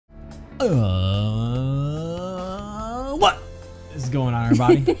What is going on,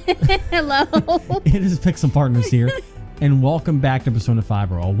 everybody? Hello. It is Pixel Partners here, and welcome back to Persona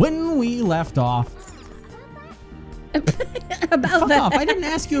 5 Roll. When we left off... About Fuck that. off, I didn't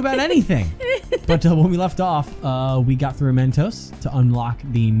ask you about anything. But when we left off, we got through Mementos to unlock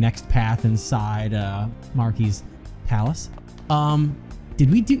the next path inside MARUKI'S palace. Did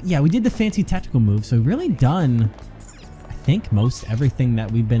we do... Yeah, we did the fancy tactical move, so we've really done... I think most everything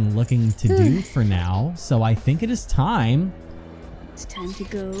that we've been looking to do for now. So I think it is time. It's time to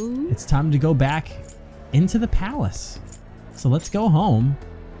go. It's time to go back into the palace. So let's go home.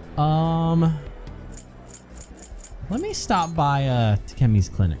 Let me stop by Takemi's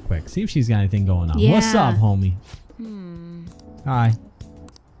clinic quick. See if she's got anything going on. Yeah. What's up, homie? Hi.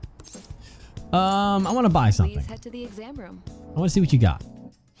 I want to buy something. Please head to the exam room. I want to see what you got.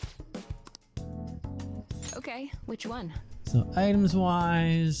 Okay, which one? So items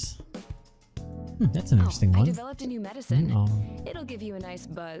wise, that's an interesting I one. developed a new medicine. Oh. It'll give you a nice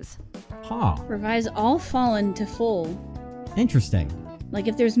buzz. Huh. Revise all fallen to full. Interesting. Like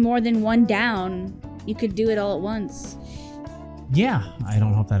if there's more than one down, you could do it all at once. Yeah, I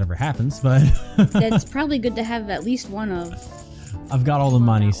don't hope that ever happens, but That's probably good to have at least one of. I've got all the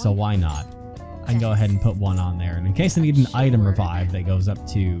money, so why not? I can go ahead and put one on there, and in case I need an item revive that goes up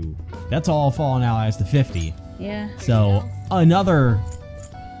to, that's all fallen allies to 50. Yeah. So another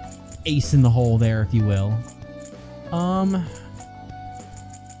ace in the hole there, if you will.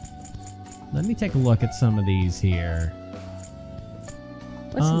 Let me take a look at some of these here.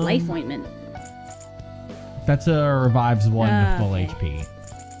 What's life ointment? That's a revives one to full okay.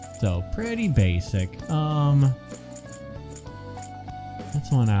 HP. So pretty basic.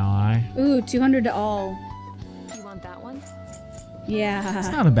 That's one ally. Ooh, 200 to all. You want that one? It's Yeah.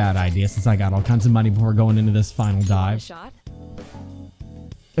 not a bad idea since I got all kinds of money before going into this final Want a dive. shot?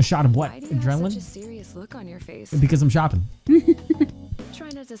 A shot of what? Why do you have such a Adrenaline? serious look on your face? Because I'm shopping. Try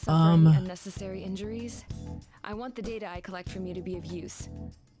not to suffer any unnecessary injuries. I want the data I collect from you to be of use.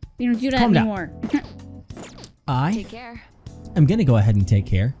 We don't do that Calm down. anymore. I Take care. am going to go ahead and take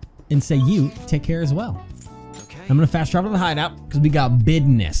care and say you take care as well. Okay. I'm going to fast travel to the hideout because we got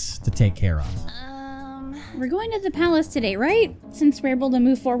business to take care of. We're going to the palace today, right? Since we're able to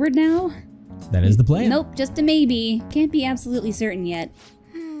move forward now? That is the plan. Nope, just a maybe. Can't be absolutely certain yet.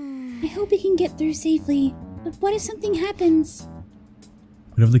 I hope we can get through safely. But what if something happens?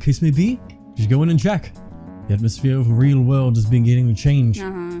 Whatever the case may be, just go in and check. The atmosphere of the real world has been getting to change.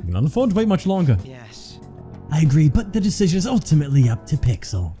 Uh-huh. We cannot afford to wait much longer. Yes. I agree, but the decision is ultimately up to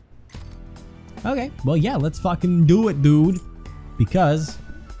Pixel. Okay, well yeah, let's fucking do it, dude. Because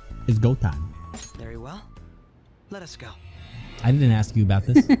it's go time. Very well. Let us go. I didn't ask you about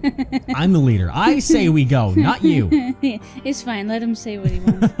this. I'm the leader. I say we go, not you. It's fine, let him say what he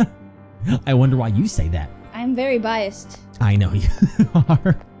wants. I wonder why you say that. I'm very biased. I know you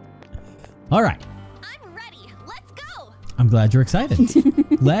are. All right. I'm ready. Let's go. I'm glad you're excited.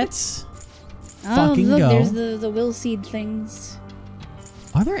 Let's fucking look, go. there's the will seed things.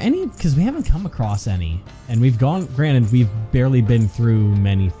 Are there any? Because we haven't come across any. And we've gone, granted, we've barely been through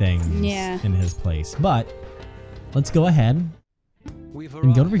many things in his place. But let's go ahead We've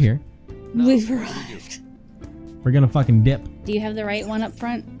and go over here. We've arrived. We're going to fucking dip. Do you have the right one up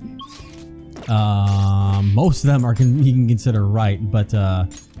front? Most of them are you can consider right. But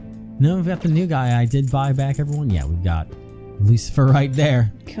no, we've got the new guy. I did buy back everyone. Yeah, we've got Lucifer right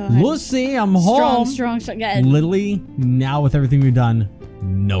there. God. Lucy, I'm home. Strong. Go ahead. Literally, now with everything we've done,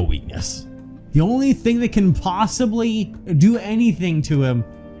 no weakness. The only thing that can possibly do anything to him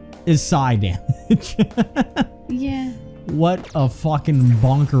is side damage. Yeah. What a fucking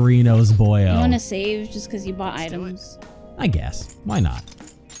bonkerino's boyo. You want to save just because you bought items? I guess. Why not?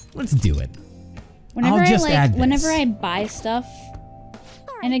 Let's do it. Whenever I'll just add this. whenever I buy stuff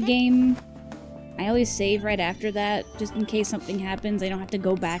in a game, I always save right after that, just in case something happens. I don't have to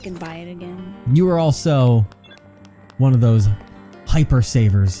go back and buy it again. You are also one of those hyper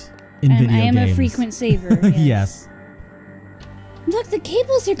savers in video games. I am a frequent saver. Yes. Yes. Look, the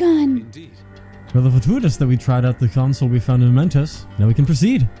cables are gone. Indeed. Well, if it told us that we tried out the console we found in Mementos, now we can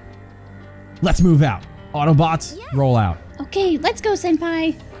proceed. Let's move out. Autobots, roll out. Okay, let's go,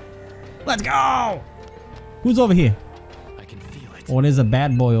 Senpai. Let's go! Who's over here? I can feel it. Oh, there's a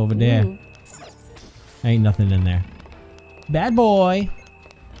bad boy over there. Ooh. Ain't nothing in there. Bad boy.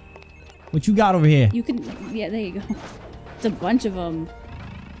 What you got over here? You can, yeah, there you go. It's a bunch of them.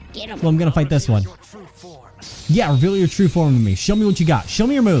 Get them. Well, I'm gonna fight this one. Your true form. Yeah, reveal your true form to me. Show me what you got. Show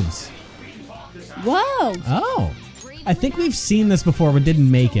me your moves. Whoa. Oh. I think we've seen this before, but didn't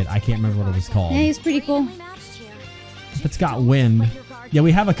make it. I can't remember what it was called. Yeah, he's pretty cool. If it's got wind. Yeah,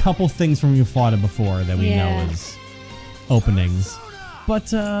 we have a couple things from when we fought it before that we know is openings. But,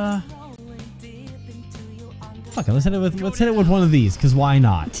 fuck it, let's hit it with one of these, because why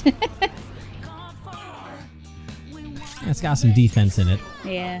not? It's got some defense in it.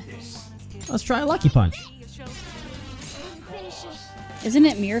 Yeah. Let's try a Lucky Punch. Isn't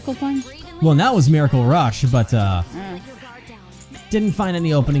it Miracle Punch? Well, that was Miracle Rush, but didn't find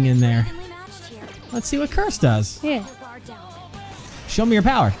any opening in there. Let's see what Curse does. Yeah. Show me your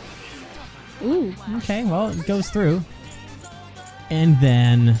power. Ooh. Okay, well, it goes through. And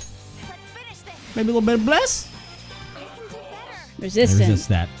then maybe a little bit of Bless? Resistant. Resist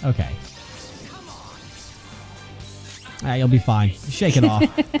that. Okay. Ah, you'll be fine. Shake it off.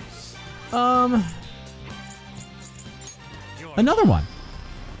 Another one.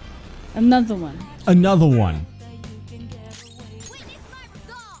 Another one. Another one.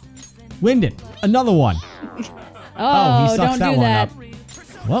 Winded. Another one. Oh, he sucks don't that do one that. up.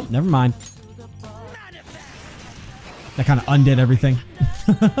 Well, never mind. That kind of undid everything.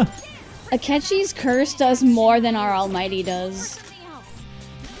 Akechi's curse does more than our Almighty does.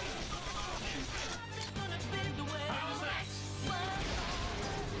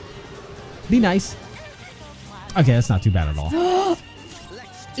 Be nice. Okay, that's not too bad at all.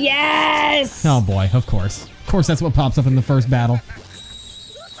 Yes! Oh boy, of course. Of course, that's what pops up in the first battle.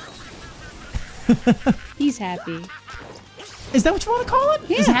 He's happy. Is that what you want to call it?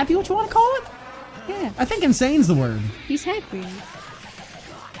 Yeah. Is happy what you want to call it? Yeah. I think insane's the word. He's happy.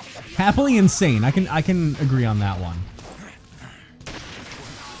 Happily insane. I can agree on that one.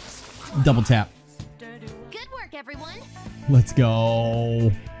 Double tap. Good work, everyone. Let's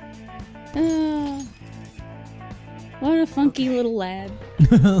go. What a funky little lad.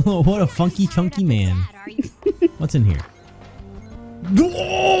 What a funky chunky man. What's in here?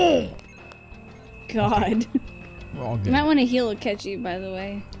 God. We're all You good. might want to heal Akechi, by the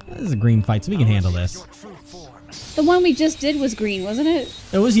way. This is a green fight, so we can handle this. The one we just did was green, wasn't it?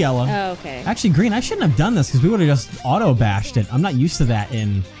 It was yellow. Oh, okay. Actually, green. I shouldn't have done this because we would have just auto bashed it. I'm not used to that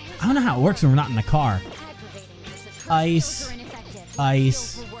in. I don't know how it works when we're not in the car. Ice.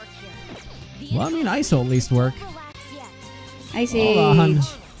 Ice. Well, I mean, ice will at least work. Ice Hold on. Age.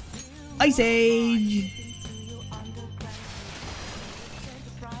 Ice Age.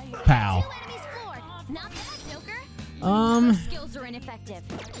 Pow. Skills are ineffective.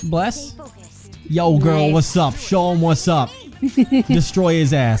 Bless. Focused. Yo, girl, Nice. what's up? Show him what's up. Destroy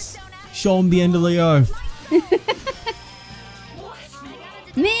his ass. Show him the end of the earth.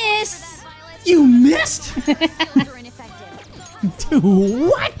 Miss! You missed? Skills are ineffective. Dude,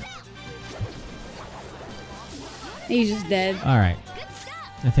 what? He's just dead. Alright, Good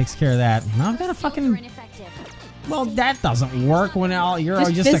stuff. that takes care of that. Now I've got a Skills are fucking... ineffective. Well, that doesn't work when you're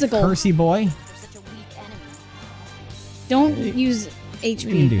Just just physical. a cursy boy. You're such a weak enemy. Don't use HP.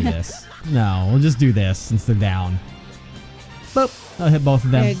 We can do this. No, we'll just do this since they're down. Boop. I'll hit both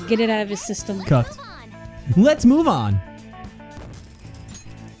of them. Yeah, get it out of his system. Cooked. Come on. Let's move on.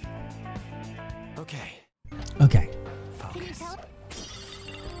 Okay. Okay. Can you tell?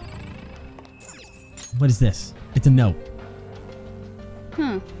 What is this? It's a note.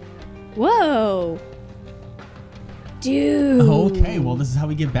 Huh. Whoa! Dude. Okay, well, this is how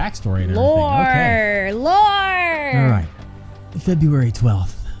we get backstory and everything. Lore! Okay. Lore! All right. February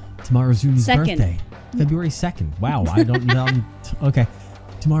 12th. Tomorrow's Rumi's Second. birthday. February 2nd. Wow, I don't know. Okay.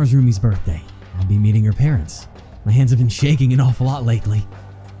 Tomorrow's Rumi's birthday. I'll be meeting her parents. My hands have been shaking an awful lot lately.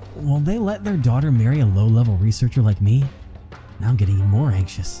 Will they let their daughter marry a low-level researcher like me? Now I'm getting more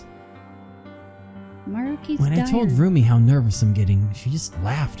anxious. Maruki's When I told diary. Rumi how nervous I'm getting, she just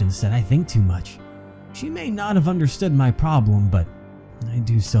laughed and said I think too much. She may not have understood my problem, but I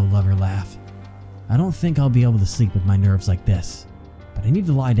do so love her laugh. I don't think I'll be able to sleep with my nerves like this, but I need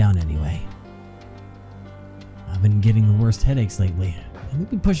to lie down anyway. I've been getting the worst headaches lately. I might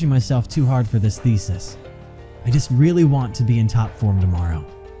be pushing myself too hard for this thesis. I just really want to be in top form tomorrow.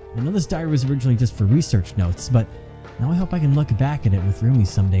 I know this diary was originally just for research notes, but now I hope I can look back at it with Rumi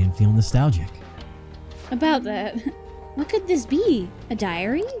someday and feel nostalgic. About that. What could this be? A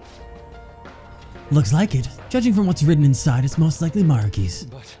diary? Looks like it. Judging from what's written inside, it's most likely Maruki's.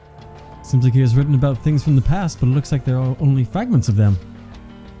 But Seems like he has written about things from the past, but it looks like there are only fragments of them.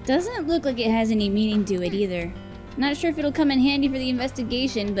 Doesn't look like it has any meaning to it either. Not sure if it'll come in handy for the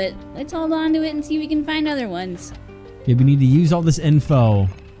investigation, but let's hold on to it and see if we can find other ones. Yeah, we need to use all this info.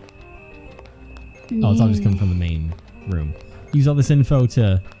 Oh, it's all just coming from the main room. Use all this info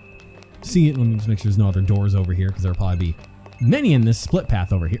to see it. Let me just make sure there's no other doors over here, because there'll probably be many in this split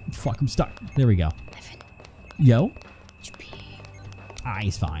path over here. Fuck, I'm stuck. There we go. Yo? Ah,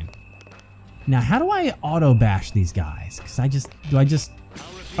 he's fine. Now, how do I auto bash these guys? Because do I just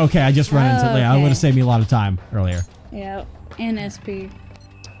Okay, I just run into it. Yeah, it Okay. would have saved me a lot of time earlier. Yeah, and SP.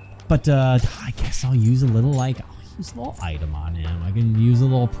 But I guess I'll use a little I'll use a little item on him. I can use a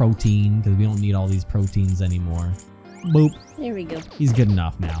little protein because we don't need all these proteins anymore. Boop. There we go. He's good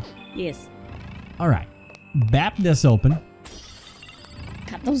enough now. Yes. All right. Bap this open.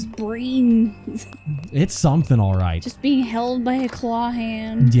 Got those brains. It's something, all right. Just being held by a claw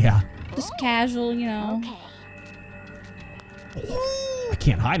hand. Yeah. Just casual, you know. Okay. I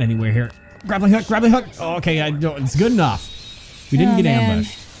can't hide anywhere here. Grappling hook, grappling hook. Oh, okay, it's good enough. We didn't Oh, get man.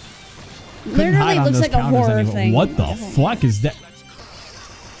 ambushed. Couldn't hide Literally on looks those like a counters horror anymore. thing. What the fuck is that?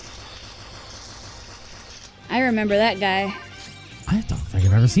 I remember that guy. I don't think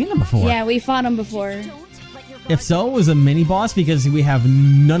I've ever seen him before. Yeah, we fought him before. Don't let your If so, it was a mini boss because we have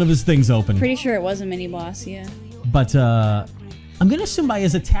none of his things open. Pretty sure it was a mini boss, yeah. But I'm gonna assume by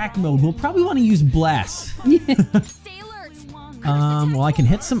his attack mode, we'll probably want to use Bless. stay alert. Well, I can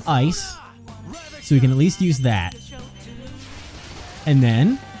hit some ice, so we can at least use that. And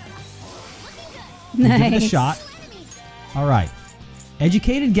then we'll give it a shot. All right.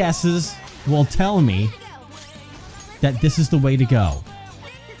 Educated guesses will tell me that this is the way to go.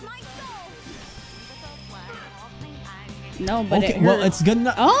 No, but it Okay, hurt. well, it's good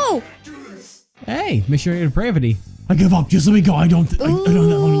enough. Oh! Hey, missionary depravity. I give up. Just let me go. I don't want to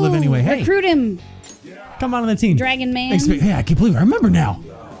live anyway. Hey, Recruit him, come on the team. Dragon Man. Hey, I can't believe it. I remember now.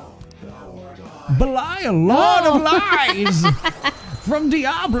 Belial, Lord of Lies from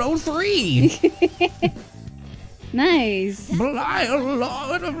Diablo 3. Nice. Belial,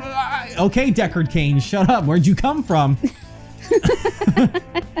 Lord of Lies. Okay, Deckard Cain, shut up. Where'd you come from?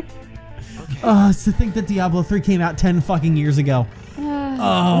 It's to think that Diablo 3 came out 10 fucking years ago.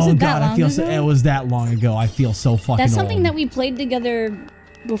 Was Oh it that god, I long feel ago? so. It was that long ago. I feel so fucking That's something old. that we played together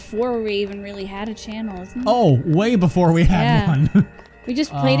before we even really had a channel, isn't it? Oh, way before we had Yeah. one. We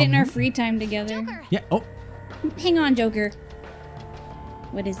just played it in our free time together. Yeah. Oh, Hang on, Joker.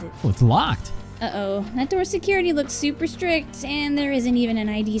 What is it? oh, it's locked. Uh-oh. That door security looks super strict, and there isn't even an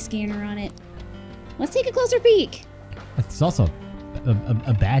ID scanner on it. Let's take a closer peek. There's also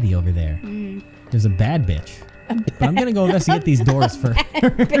a baddie over there. There's a bad bitch. But I'm gonna go investigate these doors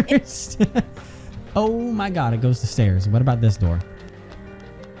first. Oh my god, it goes to stairs. What about this door?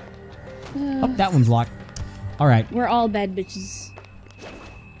 Oh, that one's locked. All right, We're all bad bitches.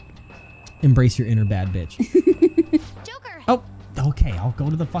 embrace your inner bad bitch. Joker. Oh, okay, I'll go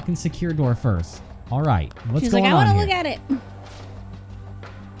to the fucking secure door first. All right, what's She's going like, I on want to here? look at it.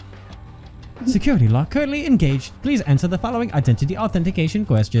 Security lock currently engaged. Please answer the following identity authentication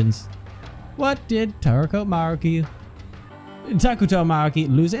questions. What did Takuto Maruki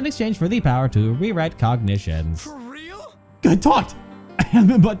lose in exchange for the power to rewrite cognitions? For real? Good talked.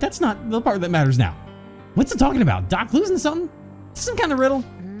 But that's not the part that matters now. What's it talking about? Doc losing something? Some kind of riddle?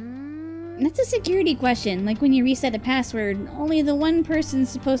 That's a security question, like when you reset a password, only the one person's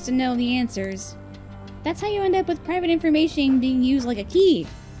supposed to know the answers. That's how you end up with private information being used like a key.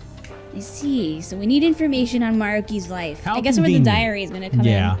 I see, so we need information on Maruki's life. How I guess where the convenient. diary is gonna come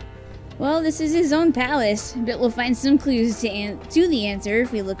Yeah. in. Well, this is his own palace, but we'll find some clues to the answer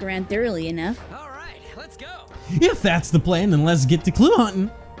if we look around thoroughly enough. All right, let's go. If that's the plan, then let's get to clue hunting.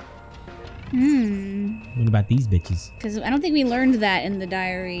 Hmm. What about these bitches? Because I don't think we learned that in the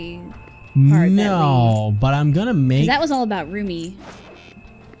diary part. No, but I'm gonna make That was all about Rumi.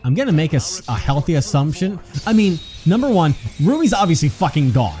 I'm gonna make a healthy assumption. I mean, number one, Rumi's obviously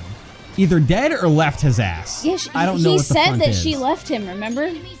fucking gone. Either dead or left his ass. Yeah, I don't know he what the said front that is. she left him, remember?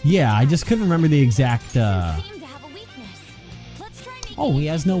 Yeah, I just couldn't remember the exact. Seem to have a weakness. Let's try making Oh, he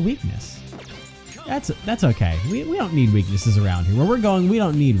has no weakness. That's okay. We don't need weaknesses around here. Where we're going, we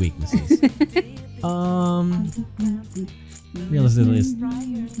don't need weaknesses. Realistically,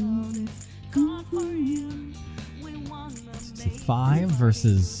 65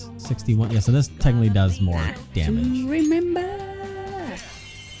 versus 61. Yeah, so this technically does more damage. Remember?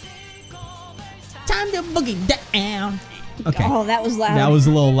 Time to boogie down. Okay, Oh, that was loud. that was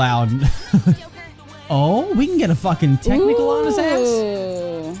a little loud. Joker. Oh, we can get a fucking technical on his ass.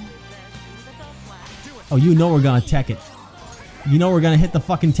 Ooh. Oh, you know we're gonna tech it. You know we're gonna hit the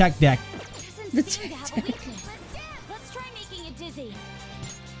fucking tech deck. The Seem to have a weakness. Let's try making it dizzy.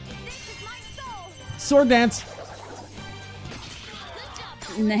 This is my soul. Sword dance.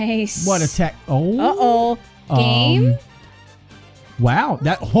 Good job. Nice. What a tech. Oh. Uh-oh. Game? Wow.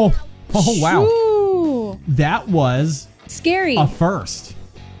 That. Oh wow. Ooh. That was Scary. a first.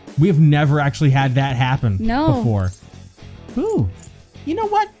 We have never actually had that happen No. before. Ooh. You know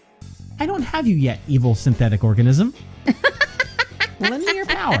what? I don't have you yet, evil synthetic organism. Lend me your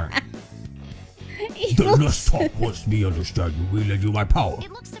power. evil. less talk was me understand you. We lend you my power.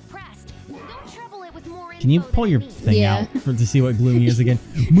 It looks suppressed. Don't trouble it with more Can you info pull than your me. thing Yeah. out to see what gloomy is again?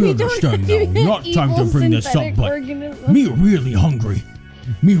 Me understand now. Not time to bring this up, but me really hungry.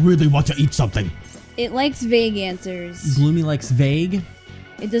 Me really want to eat something. It likes vague answers. Gloomy likes vague.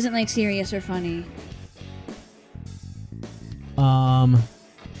 It doesn't like serious or funny.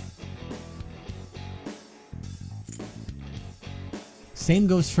 Same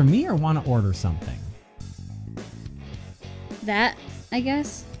goes for me, or want to order something? That, I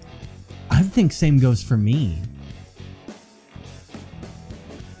guess. I think same goes for me.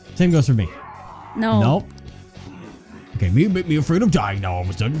 Same goes for me. No. Nope. Okay, me make me afraid of dying now all of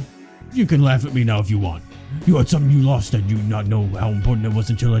a sudden. You can laugh at me now if you want. You had something you lost and you not know how important it was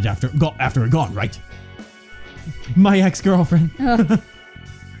until it after it gone, right? My ex-girlfriend.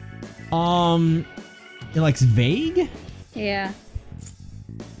 Oh. It likes vague? Yeah.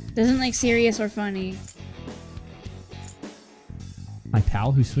 Doesn't like serious or funny. My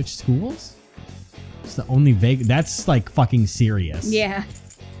pal who switched schools? It's the only vague. That's like fucking serious. Yeah.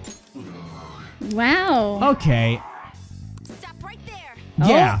 Wow. Okay. Stop right there.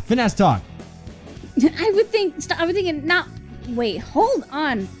 Yeah, finesse talk. I would think. I would think. Not. Wait. Hold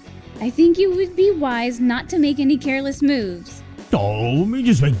on. I think you would be wise not to make any careless moves. Oh, me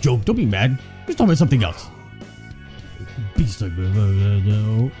just make joke. Don't be mad. Just talk about something else. Beast like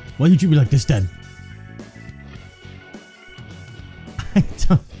why you treat me like this then?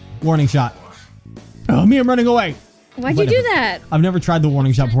 Warning shot. Oh, me, I'm running away. Why'd you do that? I've never tried the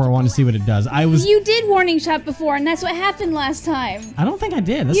warning shot before. I wanted to see what it does. You did warning shot before, and that's what happened last time. I don't think I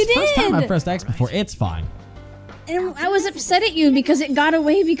did. This You is the first time did. I pressed X before. It's fine. And I was upset at you because it got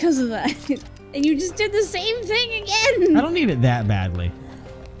away because of that. And you just did the same thing again. I don't need it that badly.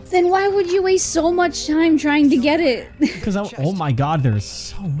 Then why would you waste so much time trying to get it? Because, oh my god, there's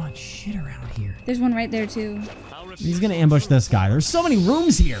so much shit around here. There's one right there, too. He's going to ambush this guy. There's so many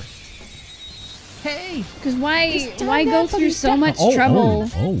rooms here. Hey. Because why go through so much trouble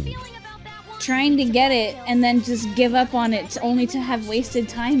trying to get it and then just give up on it only to have wasted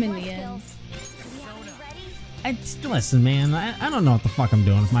time in the end? Listen, man, I don't know what the fuck I'm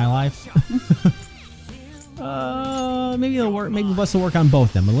doing with my life. Maybe it'll work. Maybe Wes will work on both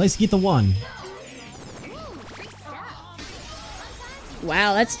of them. But let's get the one.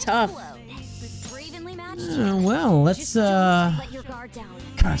 Wow, that's tough. Well, let's Let your guard down.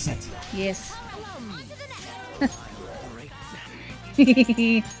 curse it. Yes.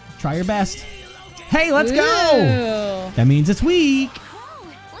 Try your best. Hey, let's go. Ooh. That means it's weak.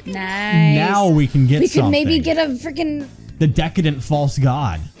 Nice. Now we can get we could something. maybe get a freaking. The decadent false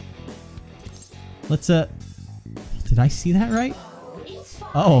god. Let's did I see that right?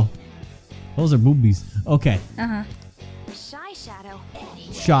 Oh, those are boobies. Okay, Uh-huh. Shy Shadow.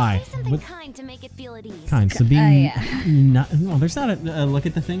 shy. Say something With kind to make it feel at ease. kind. So being yeah. not. No, there's not a look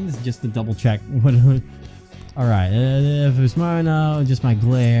at the things. Just to double check. What? All right. If it was mine, no, just my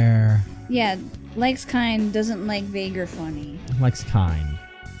glare. Yeah, likes kind, doesn't like vague or funny. Likes kind.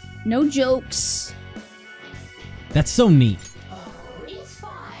 No jokes. That's so neat.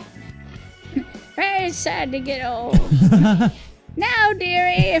 Very sad to get old. Now,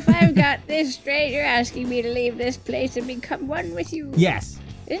 dearie, if I've got this straight, you're asking me to leave this place and become one with you. Yes.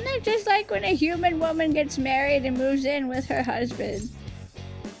 Isn't it just like when a human woman gets married and moves in with her husband?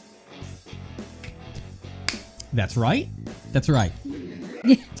 That's right. That's right.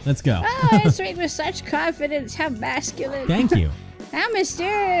 Let's go. Oh, I speak with such confidence. How masculine. Thank you. How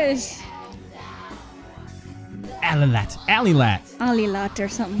mysterious. Alilat. Alilat. Ollie-lot or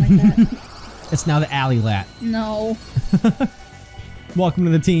something like that. It's now the Alilat. No. Welcome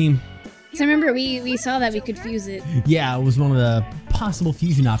to the team. So remember, we saw that we could fuse it. Yeah, it was one of the possible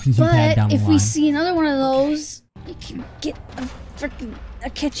fusion options we've had But down the if line. we see another one of those, we can get a freaking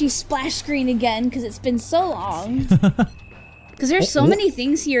catchy splash screen again because it's been so long. Because there's so many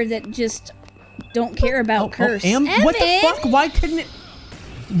things here that just don't care about curse. What the fuck? Why couldn't it?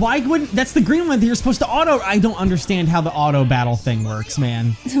 Why wouldn't? That's the green one that you're supposed to auto. I don't understand how the auto battle thing works,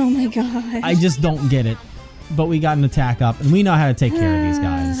 man. Oh my god. I just don't get it. But we got an attack up, and we know how to take care of these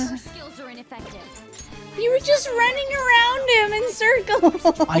guys. Your skills are ineffective. You were just running around him in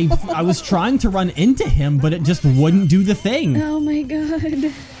circles. I was trying to run into him, but it just wouldn't do the thing. Oh my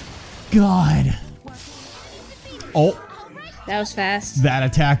god. God. Oh, That was fast. that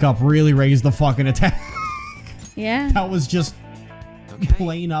attack up really raised the fucking attack. Yeah. That was just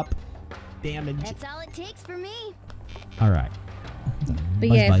plain up damage. That's all it takes for me. All right. But Buzz,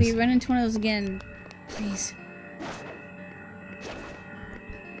 yeah, buzz. if we run into one of those again, please.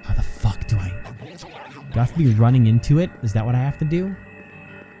 How the fuck do I have to be running into it? Is that what I have to do?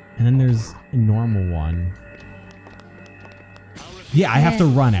 And then there's a normal one. Yeah, I have to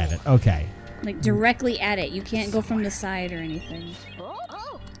run at it. Okay. Like directly at it. You can't go from the side or anything.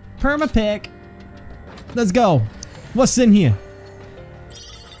 Perma pick. Let's go. What's in here?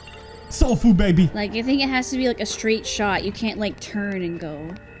 Soul food, baby. Like, I think it has to be like a straight shot. You can't like turn and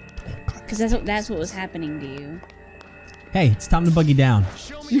go. Because that's what was happening to you. Hey, it's time to buggy down.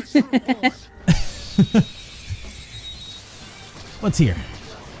 What's here?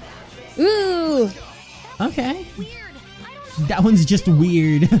 Ooh! Okay. That one's just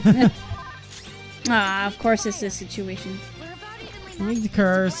weird. Ah, of course it's this situation. Weak to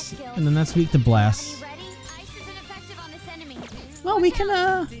curse, and then that's weak to bless. Well, we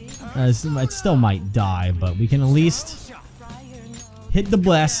can, it still might die, but we can at least hit the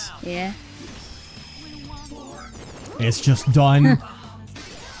bless. Yeah. It's just done.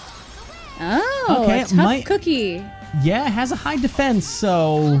 Oh, Okay, a tough cookie. Yeah, it has a high defense,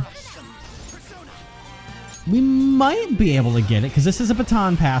 so we might be able to get it, because this is a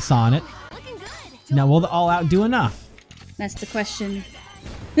baton pass on it. Now, will the all-out do enough? That's the question.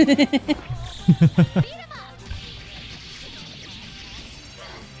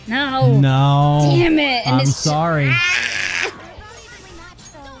 No. No. Damn it. And I'm it's sorry.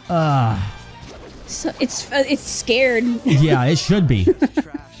 So it's scared. Yeah, it should be.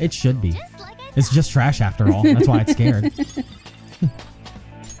 It should be. It's just trash after all. That's why it's scared.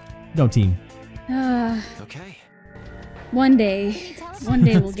 Go team. Okay. One day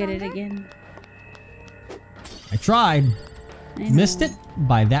we'll get it again. I tried. I know. Missed it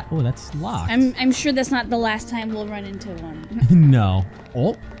by that. Oh, that's locked. I'm sure that's not the last time we'll run into one. No.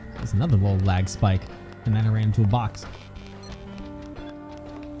 Oh, there's another little lag spike. And then I ran into a box.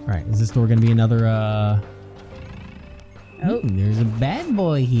 Alright, is this door gonna be another, Oh. there's a bad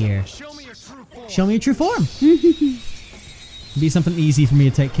boy here. Show me your true form. Show me your true form. Be something easy for me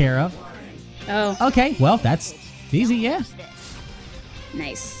to take care of. Oh, Okay, well, that's easy, yeah.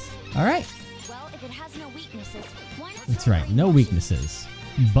 nice. Alright. Well, if it has no weaknesses, why not That's throw right, it no away? weaknesses.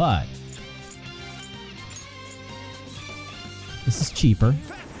 But this is cheaper.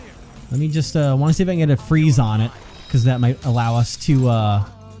 Let me just want to see if I can get a freeze on it, because that might allow us to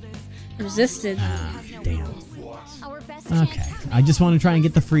Resisted. damn. Our best Okay. chance to I just want to try and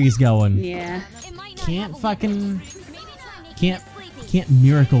get the freeze going. Yeah. It might not Can't help fucking maybe try making it sleepy. can't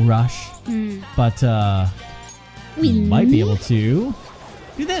miracle rush. But we might be able to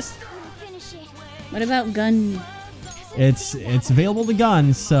do this. Finish it. What about gun? It's available to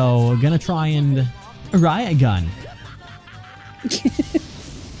gun, so we're gonna try and riot gun.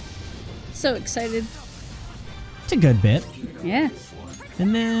 So excited. It's a good bit. Yeah.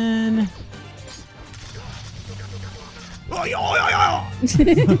 And then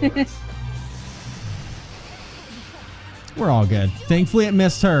we're all good. Thankfully it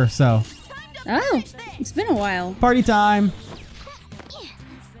missed her, so Oh, it's been a while. party time.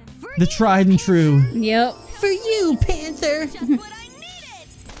 The tried and true. Yep. For you, Panther.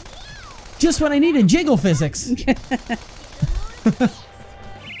 Just what I needed, jiggle physics.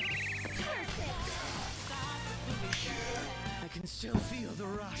 I can still feel the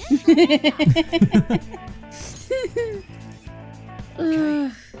rush.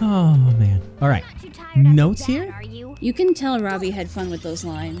 Oh man. All right. Too tired of Notes that, here? Are you? You can tell Robbie had fun with those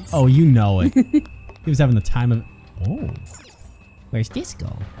lines. Oh, you know it. He was having the time of. Oh, where's this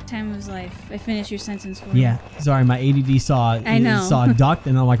go? Time of his life. I finished your sentence for Yeah, sorry, my ADD saw I know. saw a duct,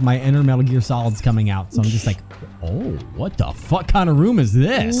 and then like my inner Metal Gear Solid's coming out, so I'm just like, oh, what the fuck kind of room is you.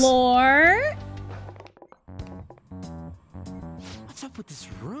 this? Lore? What's up with this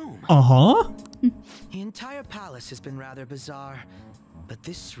room? Uh huh. The entire palace has been rather bizarre, but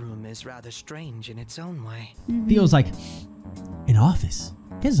this room is rather strange in its own way. Feels like an office.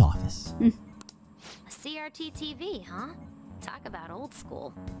 His office. CRT TV, huh? Talk about old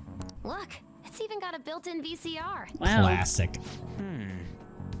school. Look, it's even got a built-in VCR. Wow. Classic.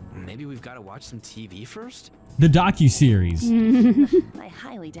 Maybe we've got to watch some TV first? The docu-series. I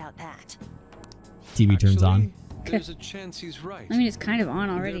highly doubt that. TV turns on. There's a chance he's right. I mean, it's kind of on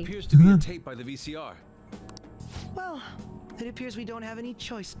There already. appears to be a tape by the VCR. Well, it appears we don't have any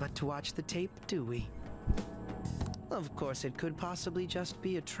choice but to watch the tape, do we? Of course, it could possibly just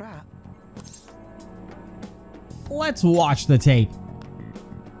be a trap. Let's watch the tape.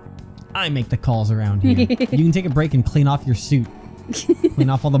 I make the calls around here. You can take a break and clean off your suit. Clean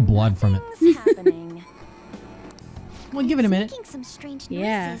off all the blood from it. What's happening? Well, give it a minute. Making some strange noises.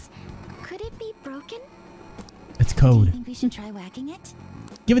 Yeah. Could it be broken? It's Do you code. think we should try whacking it?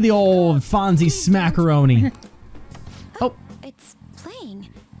 Give it the old Fonzie smackaroni. Oh, It's playing.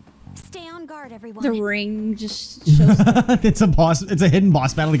 Stay on guard. guard, everyone. The ring just shows. It's a boss. It's a hidden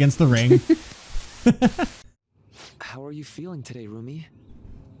boss battle against the ring. How are you feeling today, Rumi?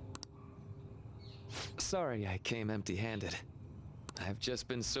 Sorry I came empty-handed. I've just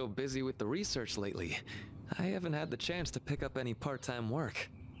been so busy with the research lately. I haven't had the chance to pick up any part-time work.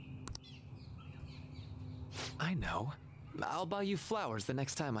 I know. I'll buy you flowers the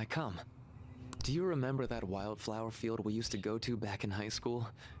next time I come. Do you remember that wildflower field we used to go to back in high school?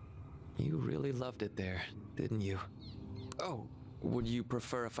 You really loved it there, didn't you? Oh, would you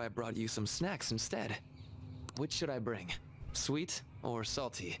prefer if I brought you some snacks instead? Which should I bring? Sweet or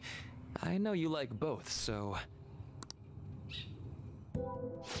salty? I know you like both, so...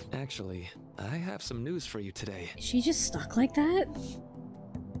 Actually, I have some news for you today. Is she just stuck like that?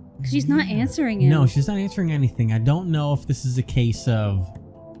 She's not answering him. No, she's not answering anything. I don't know if this is a case of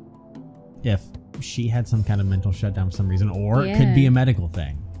if she had some kind of mental shutdown for some reason, or it could be a medical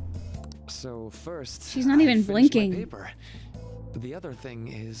thing. So first, she's not even blinking. My paper. The other thing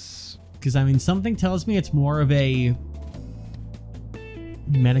is... Because, I mean, something tells me it's more of a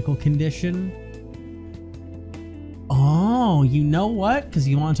medical condition. Oh, you know what? Because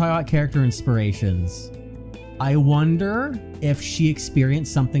you want to talk about character inspirations. I wonder if she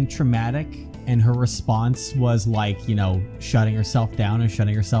experienced something traumatic and her response was like, you know, shutting herself down and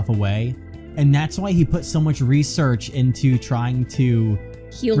shutting herself away. And that's why he put so much research into trying to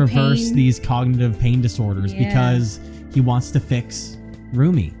reverse these cognitive pain disorders, because he wants to fix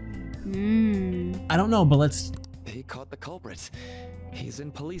Rumi. I don't know, but let's... They caught the culprit. He's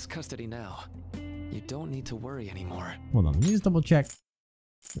in police custody now. You don't need to worry anymore. Hold on, let me just double check.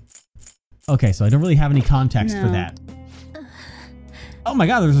 Okay, so I don't really have any context for that. Oh my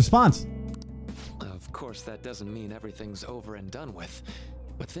god, there's a response! Of course, that doesn't mean everything's over and done with,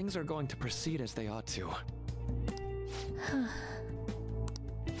 but things are going to proceed as they ought to.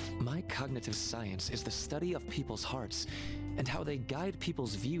 My cognitive science is the study of people's hearts and how they guide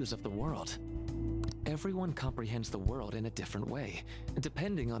people's views of the world. Everyone comprehends the world in a different way,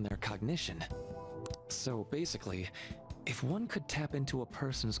 depending on their cognition. So basically, if one could tap into a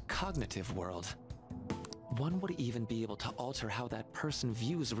person's cognitive world, one would even be able to alter how that person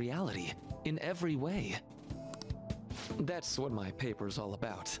views reality in every way. That's what my paper's all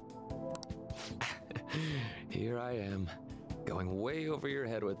about. Here I am, going way over your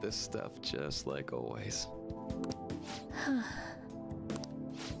head with this stuff, just like always.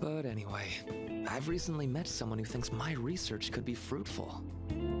 But anyway, I've recently met someone who thinks my research could be fruitful.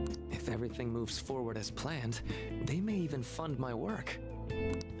 If everything moves forward as planned, they may even fund my work.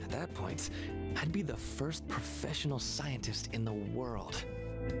 At that point, I'd be the first professional scientist in the world.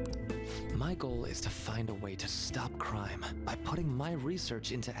 My goal is to find a way to stop crime by putting my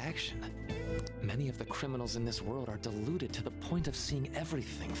research into action. Many of the criminals in this world are deluded to the point of seeing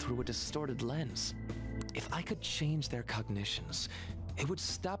everything through a distorted lens. If I could change their cognitions, it would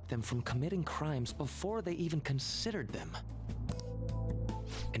stop them from committing crimes before they even considered them.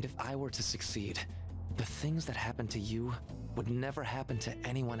 And if I were to succeed, the things that happened to you would never happen to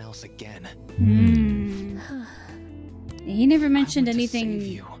anyone else again. He never mentioned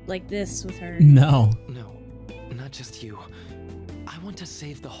anything like this with her. No. No, not just you. I want to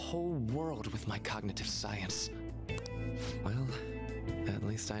save the whole world with my cognitive science. Well, at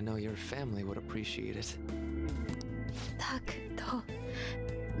least I know your family would appreciate it.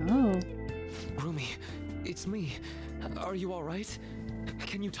 Oh. Rumi, it's me. Are you alright?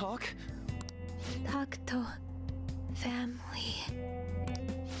 Can you talk? Takto. Family.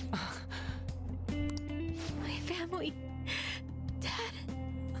 My family. Dad.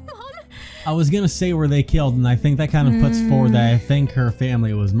 Mom. I was gonna say were they killed, and I think that kind of puts forward that I think her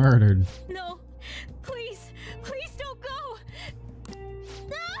family was murdered. No. Please. Please don't go.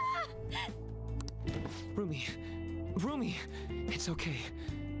 Ah! Rumi. Rumi. It's okay.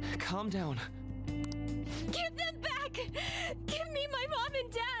 Calm down. Give them back! Give me my mom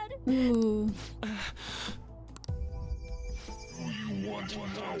and dad! Ooh.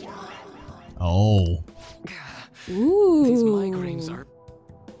 Oh. Ooh. These migraines are...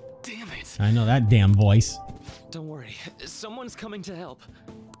 Damn it. I know that damn voice. Don't worry. Someone's coming to help.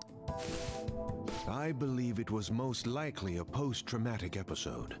 I believe it was most likely a post-traumatic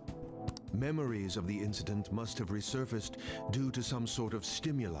episode. Memories of the incident must have resurfaced due to some sort of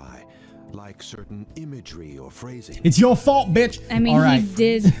stimuli, like certain imagery or phrasing. It's your fault, bitch! I mean, right. he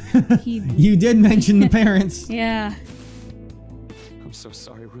did. You did mention the parents. Yeah. I'm so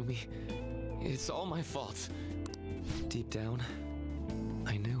sorry, Rumi. It's all my fault. Deep down,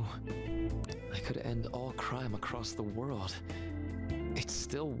 I knew I could end all crime across the world. It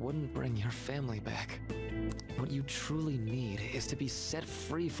still wouldn't bring your family back. What you truly need is to be set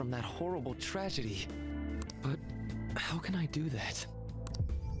free from that horrible tragedy. But how can I do that?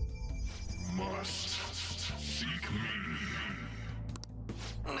 Must seek me.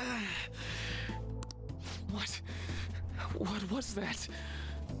 What was that?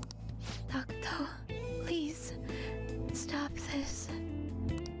 Doctor, please stop this.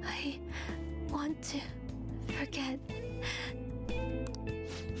 I want to forget.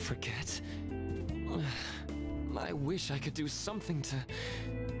 Forget? I wish I could do something to...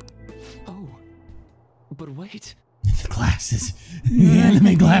 Oh, but wait. The glasses. The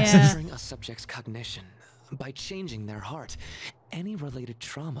anime glasses. Altering a subject's cognition by changing their heart, any related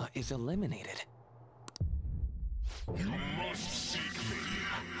trauma is eliminated. You must seek me.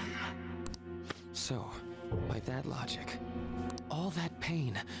 So, by that logic, all that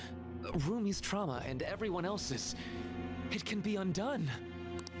pain, Rumi's trauma and everyone else's, it can be undone.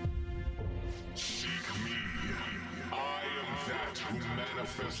 Seek me. I am that who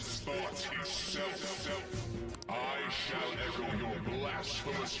manifests thought itself. I shall echo your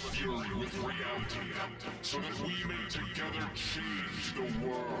blasphemous fury with reality, so that we may together change the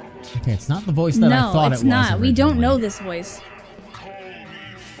world. Okay, it's not the voice that I thought it was. No, it's not. We don't originally. know this voice. Call me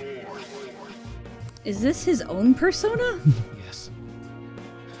forth. Is this his own persona? Yes.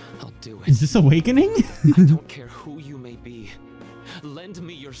 I'll do it. Is this Awakening? I don't care who you may be. Lend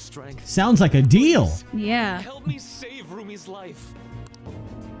me your strength. Sounds like a deal. Please, Yeah. help me save Rumi's life.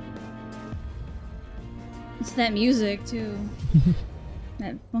 It's that music, too.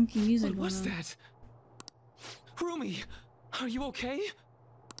 That funky music. What was going on. that? Rumi, are you okay?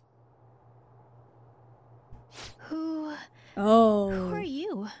 Who Oh. are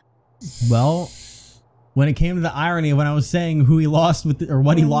you? Well, when it came to the irony of when I was saying who he lost with, or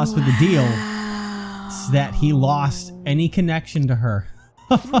what he lost with the deal, it's that he lost any connection to her.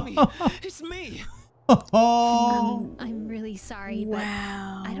 Rumi, it's me. Oh, I'm really sorry,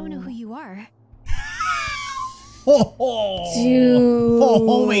 Wow. but I don't know who you are. Dude.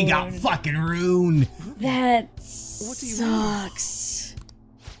 Oh, we got fucking ruined. That What do you sucks.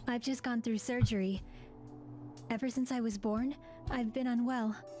 I've just gone through surgery. Ever since I was born, I've been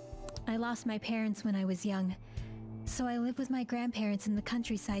unwell. I lost my parents when I was young, so I live with my grandparents in the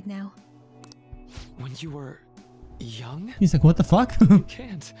countryside now. When you were young? He's like, what the fuck? You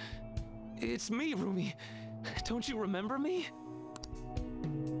can't. It's me, Rumi. Don't you remember me?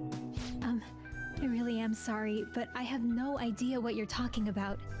 I really am sorry, but I have no idea what you're talking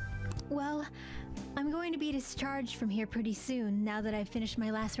about. Well, I'm going to be discharged from here pretty soon, now that I've finished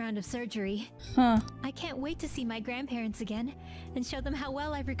my last round of surgery. Huh. I can't wait to see my grandparents again, and show them how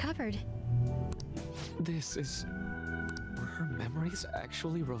well I've recovered. This is... Were her memories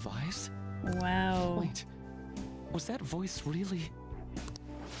actually revised? Wow. Wait, was that voice really...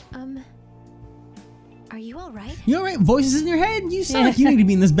 Are you alright? You alright? Voices in your head? You sound like you need to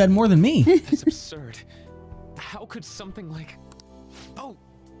be in this bed more than me. That's absurd. How could something like... Oh,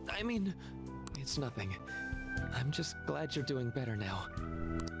 I mean, it's nothing. I'm just glad you're doing better now.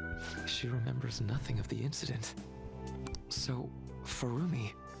 She remembers nothing of the incident. So, for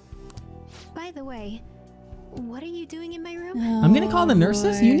Rumi... By the way, what are you doing in my room? I'm gonna call the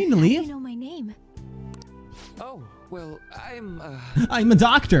nurses. You need to How do you leave. know my name? Oh, well, I'm I'm a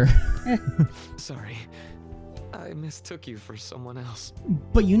doctor. sorry. I mistook you for someone else.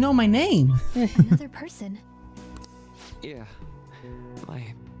 But you know my name. Another person. Yeah.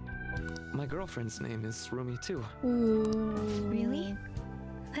 My girlfriend's name is Rumi too. Really?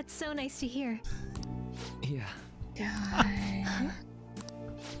 That's so nice to hear. Yeah. God.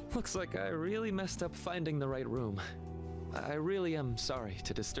 Looks like I really messed up finding the right room. I really am sorry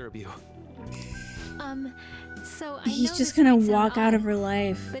to disturb you. So I He's know just this gonna might sound walk out of odd, her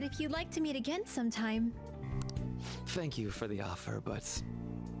life. But if you'd like to meet again sometime... Thank you for the offer, but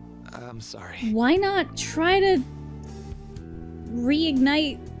I'm sorry. Why not try to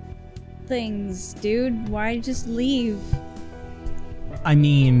reignite things, dude? Why just leave? I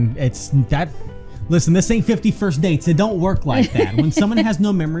mean, it's that... Listen, this ain't 50 First Dates. It don't work like that. When someone has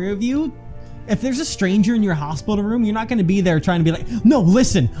no memory of you, if there's a stranger in your hospital room, you're not going to be there trying to be like, no,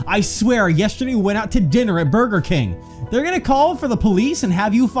 listen, I swear, yesterday we went out to dinner at Burger King. They're going to call for the police and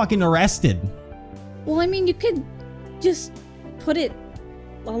have you fucking arrested. Well, I mean, you could just put it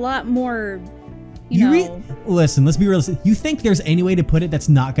a lot more, you know. Listen, let's be realistic. You think there's any way to put it that's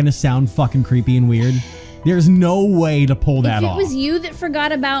not going to sound fucking creepy and weird? There's no way to pull that off. If it was you that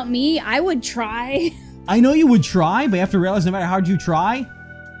forgot about me, I would try. I know you would try, but you have to realize no matter how hard you try,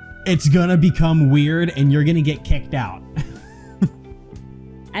 it's gonna become weird and you're gonna get kicked out.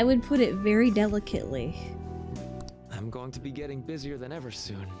 I would put it very delicately. I'm going to be getting busier than ever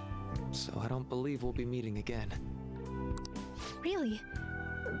soon. so I don't believe we'll be meeting again. Really?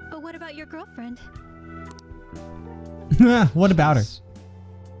 But what about your girlfriend? What about her?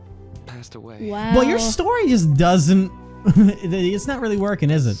 Passed away. Wow. Well, your story just doesn't... it's not really working,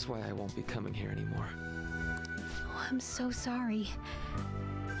 is it? That's why I won't be coming here anymore. Oh, I'm so sorry.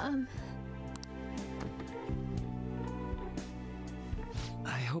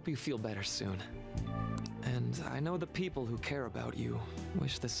 I hope you feel better soon. And I know the people who care about you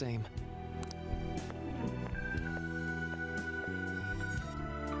wish the same.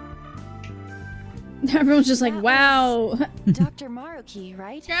 Everyone's just like, wow. Dr. Maruki,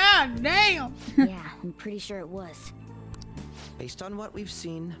 right? God damn. Yeah, I'm pretty sure it was. Based on what we've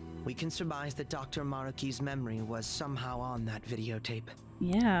seen, we can surmise that Dr. Maruki's memory was somehow on that videotape.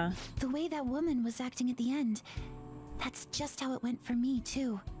 Yeah. The way that woman was acting at the end, that's just how it went for me,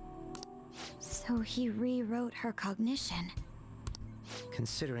 too. So he rewrote her cognition.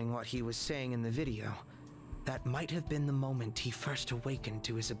 Considering what he was saying in the video, that might have been the moment he first awakened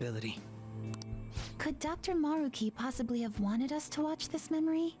to his ability. Could Dr. Maruki possibly have wanted us to watch this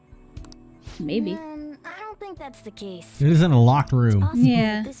memory? Maybe. I don't think that's the case. It is in a locked room.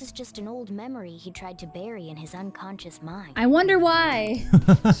 Yeah. This is just an old memory he tried to bury in his unconscious mind. I wonder why.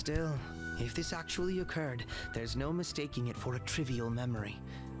 Still, if this actually occurred, there's no mistaking it for a trivial memory.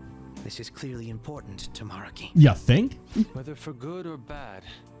 This is clearly important to Maruki. You think? Whether for good or bad,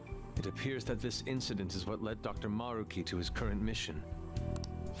 it appears that this incident is what led Dr. Maruki to his current mission.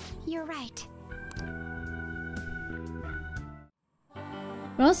 You're right.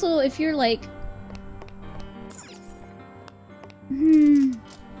 But also, if you're like,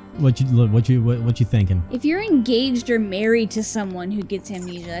 What you thinking? if you're engaged or married to someone who gets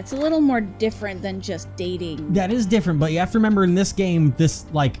amnesia, that's a little more different than just dating. That is different, but you have to remember in this game, this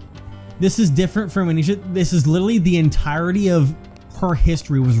is different from amnesia. This is literally the entirety of her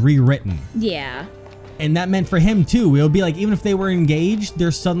history was rewritten. Yeah. And that meant for him too. It would be like, even if they were engaged,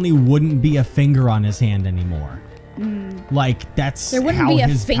 there suddenly wouldn't be a finger on his hand anymore. Like, that's There wouldn't how be a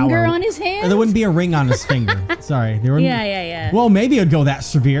his finger power- on his hand? Or there wouldn't be a ring on his finger. Sorry. There wouldn't Yeah. Well, maybe it'd go that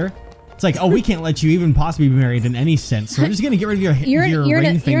severe. It's like, oh, we can't let you even possibly be married in any sense. So we're just going to get rid of your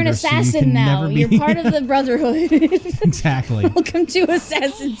ring finger. You're an assassin so you can now. never be... You're part of the Brotherhood. Exactly. Welcome to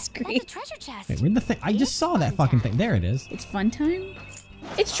Assassin's Creed. Treasure chest. Wait, where'd the thing? I just saw that fucking thing. There it is. It's fun time?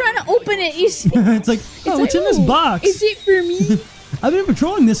 It's trying to open it, you see? It's like, oh, what's in this box? Is it for me? I've been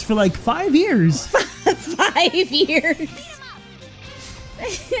patrolling this for like 5 years. 5 years.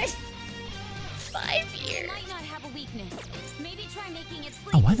 5 years. Might not have a weakness. Maybe try making it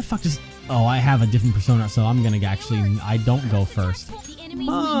Oh, why the fuck does... Oh, I have a different persona, so I'm gonna actually... I don't go first.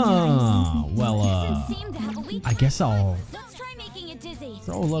 Oh, well, I guess I'll Let's try making it dizzy.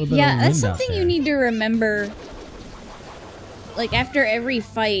 throw a little bit Yeah, of that's wind out something there. you need to remember. Like, after every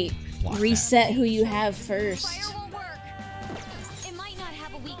fight, Block that. reset who you have first. It might not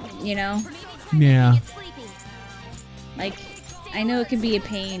have a weakness. You know? Yeah. Like, I know it can be a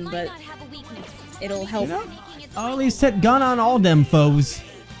pain, but it'll help. Oh, at least set gun on all them foes.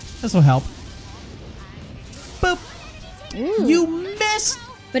 This'll help. Boop. Ooh. You missed!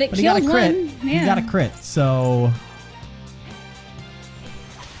 But it But he got a killed crit. one. He Yeah. got a crit, so...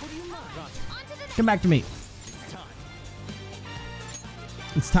 Come back to me.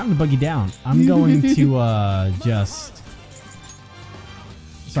 It's time to buggy down. I'm going to, just...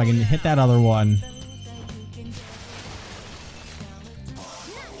 So I can hit that other one.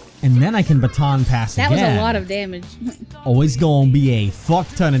 And then I can baton pass That again. was a lot of damage. Always gonna be a fuck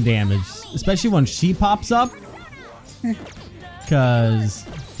ton of damage. Especially when she pops up. Cause,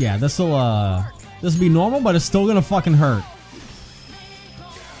 yeah, this'll be normal, but it's still gonna fucking hurt.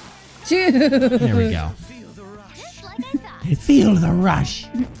 There we go. Feel the rush.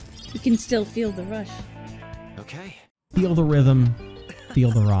 You can still feel the rush. Okay. Feel the rhythm.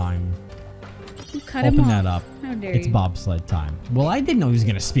 Feel the rhyme. You cut him Open off. that up. How dare It's you. bobsled time. Well, I didn't know he was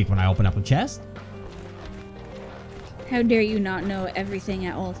gonna speak when I opened up a chest. How dare you not know everything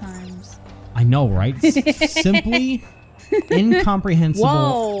at all times? I know, right? Simply incomprehensible,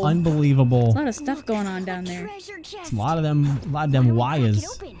 Whoa. unbelievable. There's a lot of stuff going on down there. It's a lot of them wires.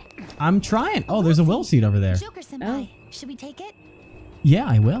 I'm trying. Oh, there's a will seed over there. Joker Senpai. Should we take it? Yeah,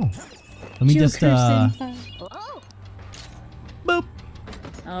 I will. Let me just Joker-senpai. boop.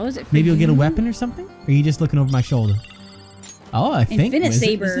 Oh, is it for Maybe you'll get a you? weapon or something? Or are you just looking over my shoulder? Oh, I think. Infinite is it-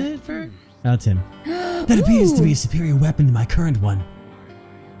 Saber. is it for- That's him. That appears to be a superior weapon to my current one.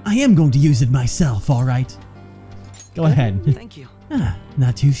 I am going to use it myself, alright? Go ahead. Thank you. Ah,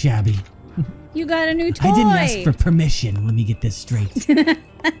 not too shabby. You got a new toy. I didn't ask for permission. Let me get this straight.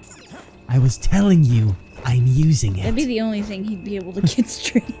 I was telling you I'm using it. That'd be the only thing he'd be able to get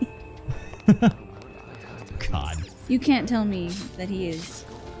straight. God. You can't tell me that he is.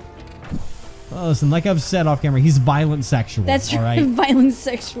 Well, listen, like I've said off camera, he's violent sexual. That's all right. right? Violent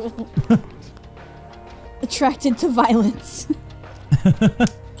sexual. Attracted to violence.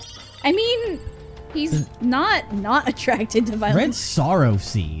 I mean, he's not attracted to violence. Red sorrow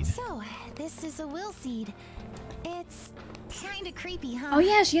seed. So, this is a will seed. It's kinda creepy, huh? Oh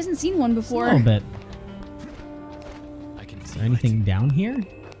yeah, she hasn't seen one before. A little bit. Is there anything down here?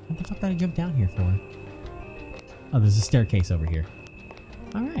 What the fuck did I jump down here for? Oh, there's a staircase over here.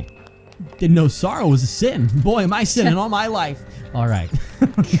 All right. Didn't know sorrow was a sin. Boy, am I sinning all my life. All right.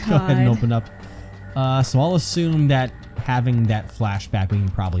 Go ahead and open up. So I'll assume that having that flashback, we can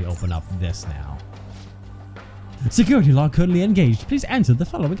probably open up this now. Security log currently engaged. Please answer the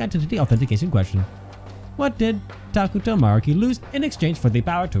following identity authentication question. What did Takuto Maruki lose in exchange for the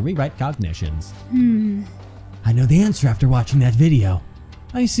power to rewrite cognitions? I know the answer after watching that video.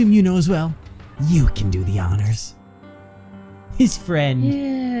 I assume you know as well. You can do the honors. His friend.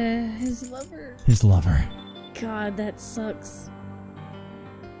 Yeah, his lover. His lover. God, that sucks.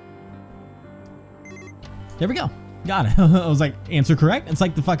 There we go. Got it. I was like, answer correct? It's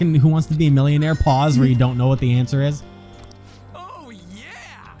like the fucking Who Wants to Be a Millionaire pause where you don't know what the answer is. Oh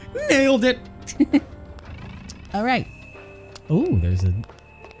yeah! Nailed it. All right. Oh, there's one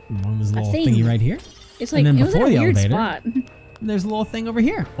of this little thing. thingy right here. It's like, and then it was in before a the weird elevator, spot. there's a little thing over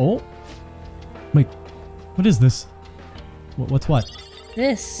here. Oh. Wait. What is this? What's what?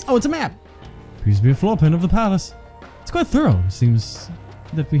 This. Oh, it's a map. Appears to be a floor plan of the palace. It's quite thorough. Seems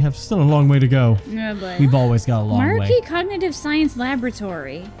that we have still a long way to go. Oh, boy. We've always got a long way. Maruki Cognitive Science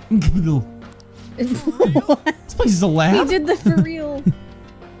Laboratory. This place is a lab. He did the for real.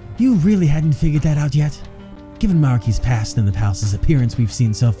 You really hadn't figured that out yet? Given Maruki's past and the palace's appearance we've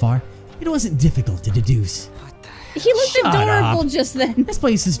seen so far, it wasn't difficult to deduce. He looked Shut adorable up. just then. This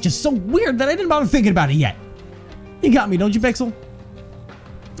place is just so weird that I didn't bother thinking about it yet. You got me, don't you, Pixel?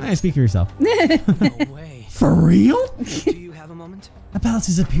 Hey, speak for yourself. No way. For real? Do you have a moment? A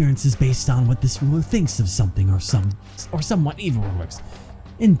palace's appearance is based on what this ruler thinks of something or someone evil rulers.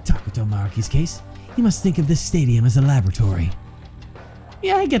 In Takuto Maruki's case, you must think of this stadium as a laboratory.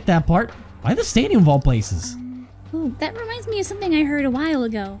 Yeah, I get that part. Why the stadium of all places? Ooh, that reminds me of something I heard a while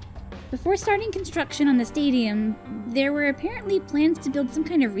ago. Before starting construction on the stadium, there were apparently plans to build some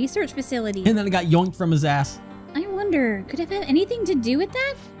kind of research facility. And then it got yoinked from his ass. I wonder, could it have anything to do with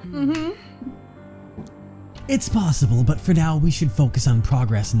that? Mm-hmm. It's possible, but for now we should focus on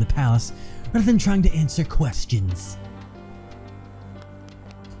progress in the palace rather than trying to answer questions.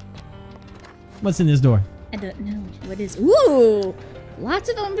 What's in this door? I don't know. What is... Ooh! Lots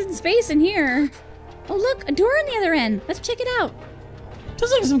of open space in here. Oh, look! A door on the other end. Let's check it out.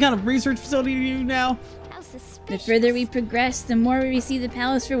 Just like some kind of research facility to you now. How suspicious. The further we progress, the more we see the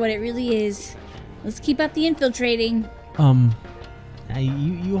palace for what it really is. Let's keep up the infiltrating.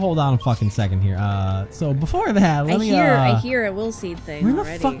 You hold on a fucking second here. So before that, let me I hear a will seed thing where the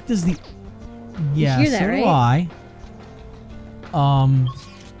already. fuck does the... Yeah, hear that, so do right? I.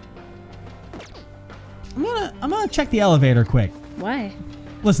 I'm gonna check the elevator quick. Why?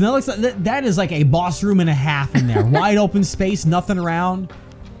 Listen, that looks like that is like a boss room and a half in there. Wide open space, nothing around.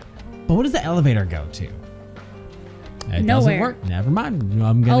 But what does the elevator go to? It doesn't Nowhere. work. Never mind.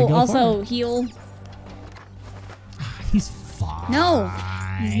 I'm gonna go also forward. heal. He's fine. No,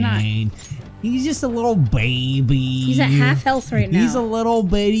 he's not. He's just a little baby. He's at half health right now. He's a little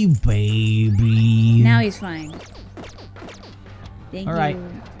bitty baby. Now he's fine. Thank All you. right.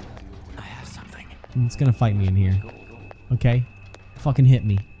 I have something. It's gonna fight me in here. Okay. Fucking hit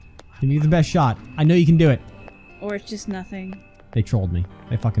me. Give me the best shot. I know you can do it. Or it's just nothing. They trolled me.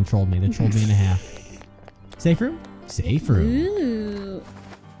 They fucking trolled me. They trolled me in a half. Safe room? Safe room. Ooh.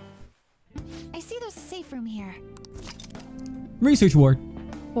 I see there's a safe room here. Research ward.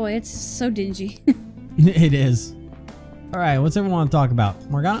 Boy, it's so dingy. It is. Alright, what's everyone want to talk about?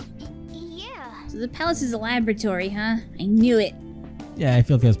 Morgana? Yeah. So the palace is a laboratory, huh? I knew it. Yeah, I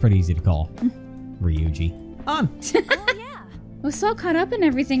feel like that's pretty easy to call. Ryuji. On! Oh yeah. I was so caught up in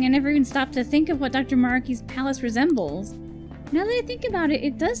everything I never even stopped to think of what Dr. Maruki's palace resembles. Now that I think about it,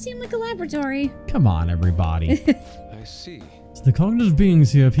 it does seem like a laboratory. Come on, everybody. I see. So the cognitive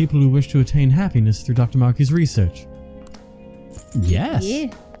beings here are people who wish to attain happiness through Dr. Maruki's research. Yes.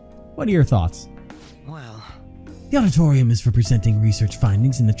 Yeah. What are your thoughts? Well, The auditorium is for presenting research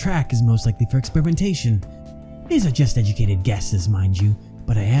findings and the track is most likely for experimentation. These are just educated guesses, mind you,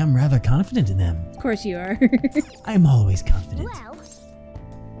 but I am rather confident in them. Of course you are. I'm always confident. Well.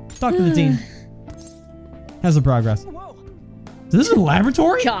 Talk to the team. How's the progress? So this is a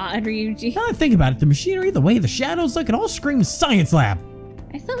laboratory? God, Ryuji. Now that I think about it, the machinery, the way the shadows look, it all screams science lab.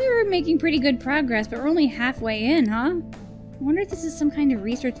 I thought we were making pretty good progress, but we're only halfway in, huh? I wonder if this is some kind of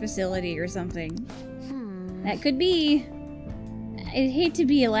research facility or something. That could be. I'd hate to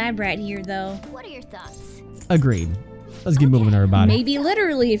be a lab rat here, though. What are your thoughts? Agreed. Let's get moving, everybody. Maybe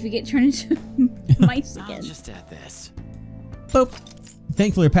literally if we get turned into mice again. I'll just add this. Boop.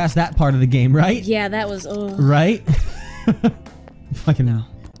 Thankfully, we're past that part of the game, right? Yeah, that was. Ugh. Right? Fucking. Now,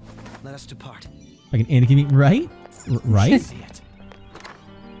 let us depart. Fucking Anakin, right? Right? See it.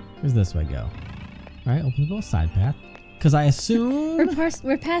 Where's this way go? Alright, open the little side path. Because I assume.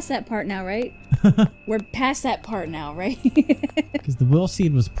 We're past that part now, right? We're past that part now, right? Because the will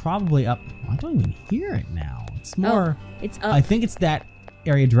seed was probably up. I don't even hear it now. It's more. Oh, it's up. I think it's that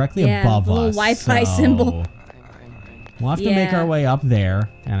area directly above the little us. Wi-Fi symbol. We'll have to make our way up there,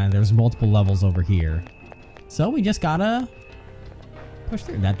 and there's multiple levels over here. So we just gotta push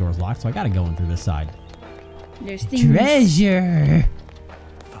through. That door's locked, so I gotta go in through this side. There's things. Treasure.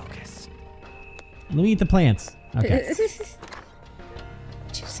 Focus. Let me eat the plants. Okay. Did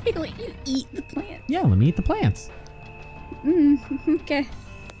you say let you eat the plant? Yeah, let me eat the plants. Okay.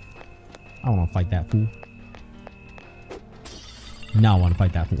 I don't want to fight that fool. No, I want to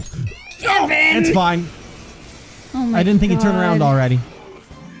fight that fool. Kevin! It's fine. Oh my I didn't think he'd turn around already. Two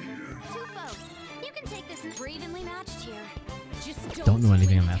folks. You can take this as evenly matched here. Just Don't know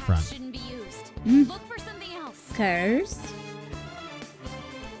anything on that front. Shouldn't be used. Look for something else. Curse?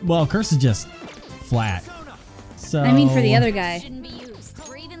 Well, curse is just flat. So I mean, for the other guy. Shouldn't be used.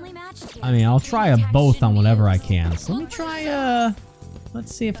 We're evenly matched here. I mean, I'll try a both on whatever I can. So let me try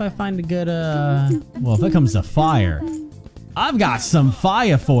let's see if I find a good well, if it comes to fire, I've got some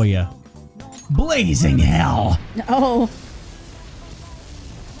fire for you. Blazing hell. Oh.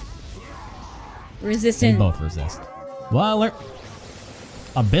 They Resistant. both resist. Well,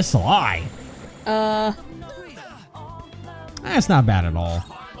 Abyssal Eye. That's not bad at all.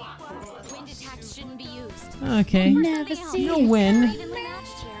 Wind attacks shouldn't be used. Okay. Never seen No win. Evenly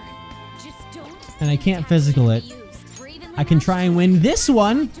matched here. Just don't And I can't physical it. I can try and win this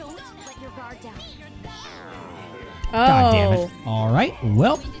one. Don't let your guard down. God damn it. Alright,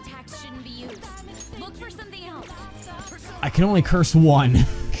 well, Wind attacks shouldn't be used. Look for something else. I can only curse one,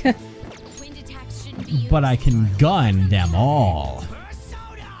 Wind attacks shouldn't be used. but I can gun them all.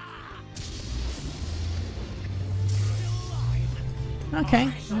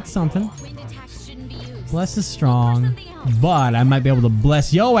 Okay, that's something. Wind attacks shouldn't be used. Bless is strong, but I might be able to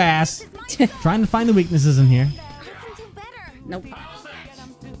bless yo ass. Trying to find the weaknesses in here. Nope.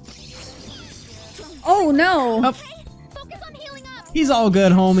 Oh no. Oh. He's all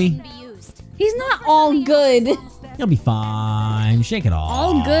good, homie. He's not all good. You'll be fine. Shake it off.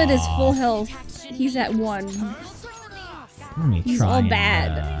 All good is full health. He's at 1. Let me He's try all and,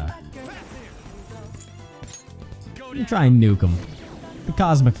 bad. Let me try and nuke him. The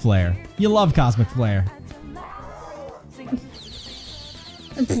Cosmic Flare. You love Cosmic Flare.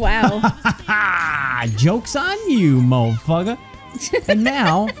 Wow. Joke's on you, motherfucker. And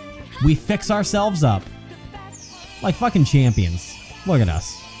now, we fix ourselves up. Like fucking champions. Look at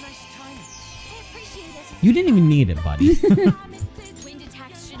us. You didn't even need it, buddy. Wind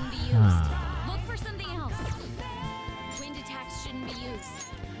attacks shouldn't be used. Look for something else. Wind attacks shouldn't be used.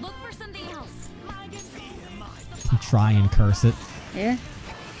 Look for something else. Try and curse it. Yeah.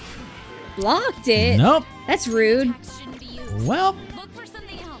 Blocked it. Nope. That's rude. Well, Look for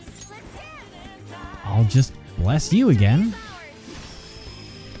something else. I'll just bless you again.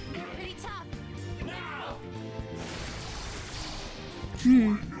 Pretty tough.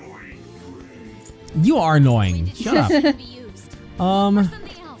 You are annoying. Shut up.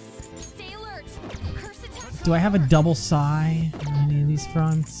 Do I have a double sigh on any of these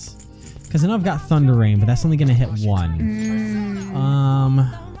fronts? Because I know I've got Thunder Rain, but that's only gonna hit one.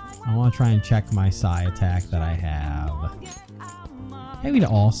 I want to try and check my sigh attack that I have. Maybe to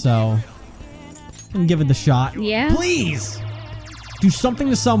also and give it the shot. Yeah. Please do something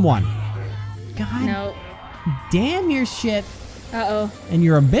to someone. God No. damn your shit. Uh-oh. And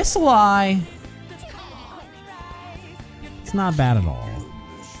your Abyssal Eye. It's not bad at all.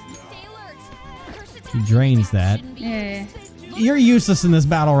 He drains that. Yeah. You're useless in this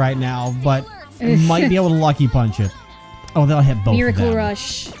battle right now, but might be able to Lucky Punch it. Oh, that'll hit both Miracle of them.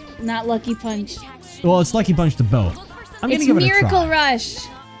 Rush. Not Lucky Punch. Well, it's Lucky Punch to both. I'm gonna It's give it a Miracle try. Rush.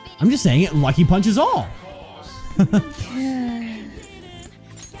 I'm just saying it Lucky Punches all.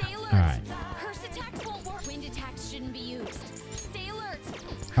 Alright.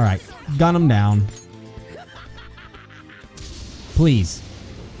 Alright. Gun him down. Please.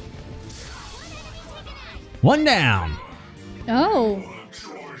 One down. Oh.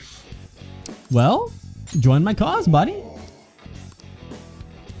 Well, join my cause, buddy.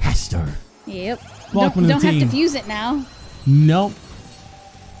 master. Yep. Welcome to the Don't have to team. fuse it now. Nope.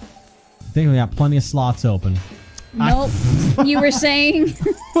 I think we got plenty of slots open. Nope. You were saying?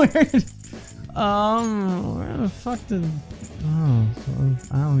 Where the fuck did... Oh, so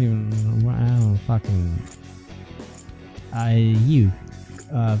I don't even know. I don't fucking...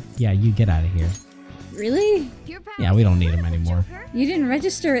 yeah, you get out of here. Really? Yeah, we don't need them anymore. You didn't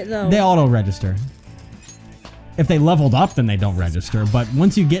register it though. They auto-register. If they leveled up, then they don't register. But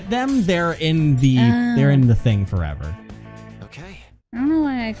once you get them, they're in the thing forever. Okay. I don't know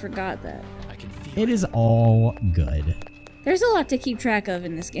why I forgot that. It is all good. There's a lot to keep track of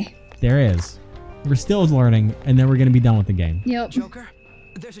in this game. There is. We're still learning, and then we're gonna be done with the game. Yep. Joker,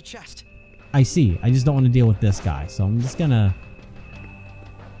 there's a chest. I see. I just don't want to deal with this guy, so I'm just gonna...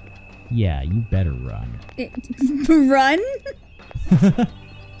 Yeah, you better run. Run?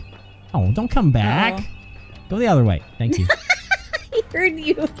 Oh, don't come back. Oh. Go the other way. Thank you. He heard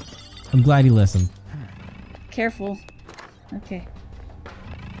you. I'm glad he listened. Careful. Okay.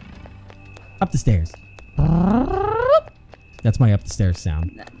 Up the stairs. That's my up the stairs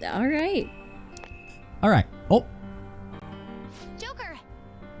sound. Alright. Alright. Oh. Joker!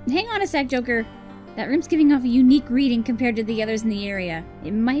 Hang on a sec, Joker. That room's giving off a unique reading compared to the others in the area.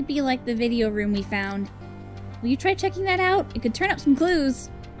 It might be like the video room we found. Will you try checking that out? It could turn up some clues.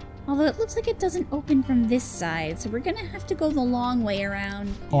 Although it looks like it doesn't open from this side, so we're gonna have to go the long way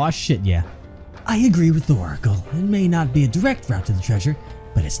around. Oh shit, yeah. I agree with the Oracle. It may not be a direct route to the treasure,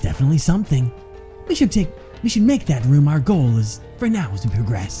 but it's definitely something. We should make that room our goal for now as we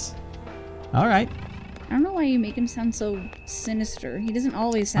progress. Alright. I don't know why you make him sound so sinister. He doesn't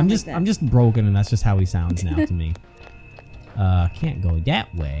always sound like that. I'm just broken, and that's just how he sounds now to me. Can't go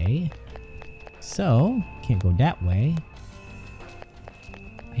that way. So, can't go that way.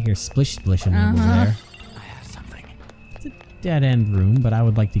 I hear splishing over there. I have something. It's a dead-end room, but I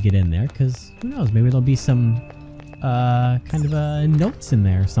would like to get in there, because who knows, maybe there'll be some, kind of, notes in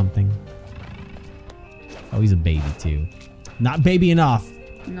there or something. Oh, he's a baby, too. Not baby enough.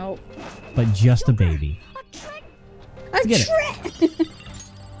 Nope. But just a baby. A get trick!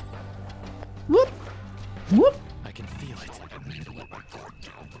 Whoop! Whoop! I can feel it.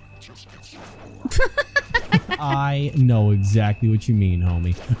 I know exactly what you mean,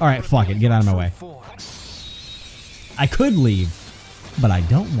 homie. Alright, fuck it. Get out of my way. I could leave, but I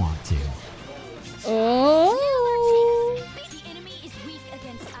don't want to. Oh!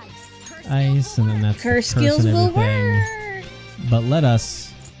 Ice, and then that's Curse the curse skills and will everything. work! But let us...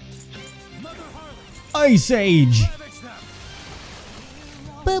 Ice Age!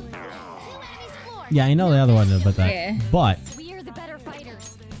 Boop! Yeah, I know the other one about that. Yeah. But... We are the better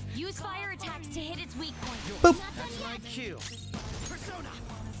fighters. Use fire attacks to hit its weak point. Boop!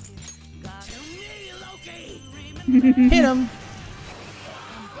 Hit him!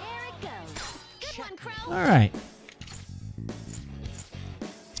 Alright.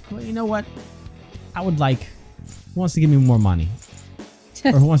 Well, you know what? I would like... Who wants to give me more money?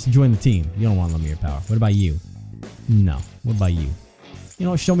 Or who wants to join the team? You don't want to lend me your power. What about you? No. What about you? You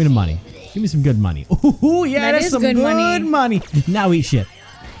know what? Show me the money. Give me some good money. Ooh, yeah, that's some good money. Now eat shit.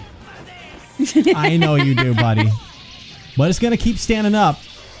 I know you do, buddy. But it's going to keep standing up.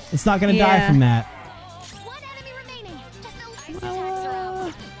 It's not going to die from that. One enemy remaining. Just a less attacks are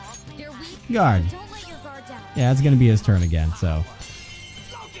out. They're weak. Guard. Don't let your guard down. Yeah, it's going to be his turn again, so...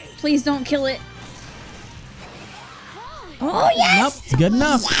 Please don't kill it. Oh, yes! Nope, it's good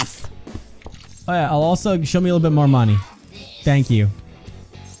enough. Yes! Oh, yeah, I'll also show me a little bit more money. Thank you.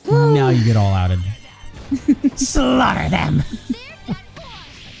 Now you get all outed. Slaughter them!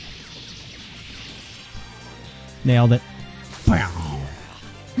 Nailed it.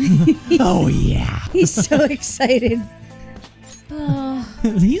 Oh, yeah. He's so excited. Oh.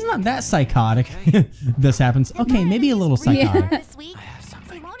 He's not that psychotic. This happens. Okay, maybe a little psychotic. This week,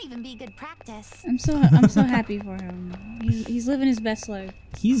 it won't even be good practice. I'm so happy for him. He's living his best life.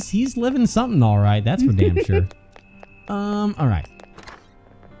 He's living something all right. That's for damn sure. All right.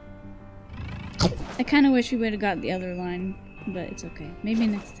 I kind of wish we would have got the other line, but it's okay. Maybe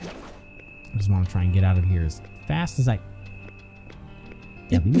next time. I just want to try and get out of here as fast as I...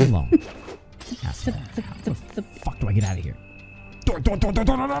 Yeah, leave me alone. How the fuck do I get out of here?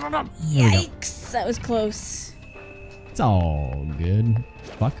 Yikes! That was close. It's all good.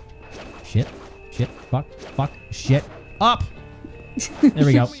 Fuck. Shit. Shit. Fuck. Fuck. Shit. Up! There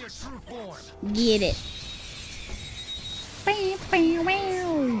we go. Get it.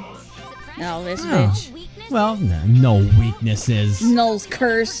 Oh, this bitch. Well, no weaknesses. Null's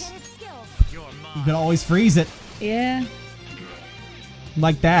curse. You can always freeze it. Yeah.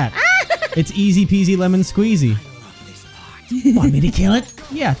 Like that. It's easy peasy lemon squeezy. Want me to kill it?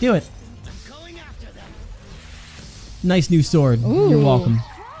 Yeah, do it. Nice new sword. Ooh. You're welcome.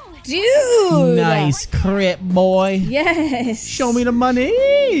 Dude! Nice crit, boy. Yes. Show me the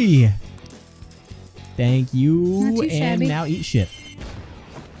money. Thank you. Not too And shabby. now eat shit.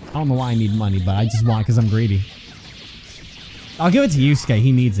 I don't know why I need money, but I just want it because I'm greedy. I'll give it to Yusuke.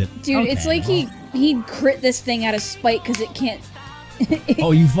 He needs it. Dude, it's like he crit this thing out of spite because it can't.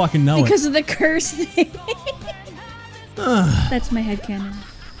 Oh, you fucking know because of the curse thing. That's my headcanon.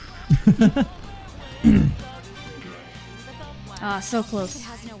 Ah, so close.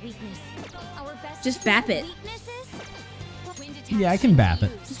 Just bap it. Yeah, I can bap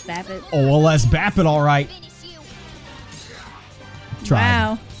it. Just bap it. Oh, well, let's bap it, all right. Try.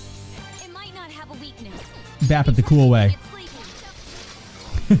 Wow. Bap it the cool way.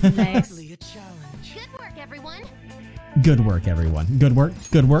 Nice. Good work, everyone. Good work, everyone. Good work.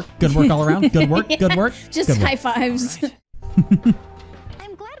 Good work. Good work all around. Good work. Good work. Just good work. high fives.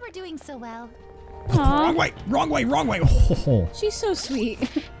 I'm glad we're doing so well. Wrong way. Wrong way. Wrong way. Oh. She's so sweet.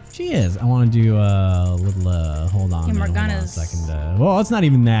 She is. I want to do a little. Hold on. Yeah, Hold on a Morgana's. second. Well, it's not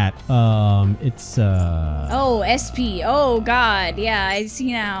even that. It's. Oh, SP. Oh, God. Yeah, I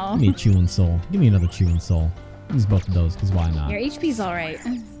see now. Give me a chewing soul. Give me another chewing soul. Use both of those, because why not? Your HP's alright.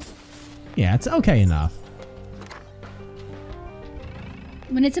 Yeah, it's okay enough.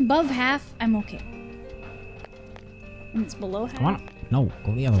 When it's above half, I'm okay. When it's below half, Come on. No,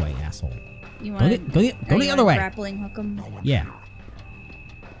 go the other way, asshole. you Go want the other way. Grappling hook him. Yeah.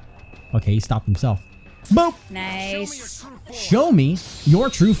 Okay, he stopped himself. Boop! Nice. Show me your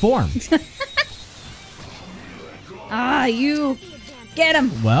true form. Ah, you. Get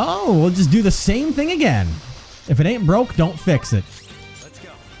him. Well, we'll just do the same thing again. If it ain't broke, don't fix it.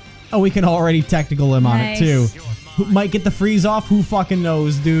 Oh, we can already technical him on it, too. Who might get the freeze off? Who fucking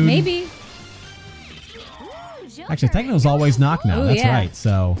knows, dude? Maybe. Actually, technical's always knock now. Ooh, That's yeah. right.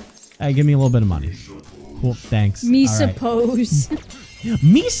 So, hey, give me a little bit of money. Cool, thanks. Me All right. suppose.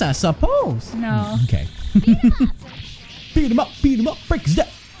 Misa, suppose. No. Okay. Beat him up, break his neck.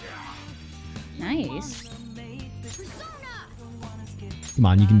 Nice. Come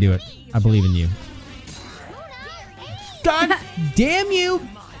on, you can do it. I believe in you. God damn you!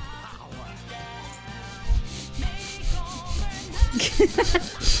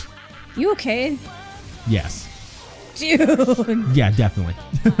 You okay? Yes. Dude. Yeah, definitely.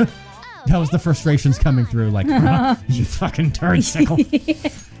 That was the frustrations coming through, like, you fucking turnsicle.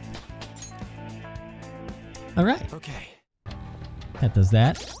 Alright. Okay. That does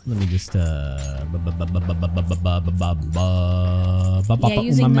that. Let me just, Yeah,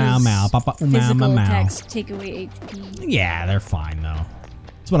 using those physical attacks take away HP. Yeah, they're fine, though.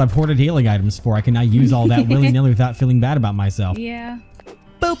 That's what I've hoarded healing items for. I can now use all that willy-nilly without feeling bad about myself. Yeah.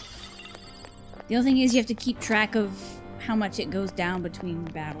 Boop. The other thing is you have to keep track of how much it goes down between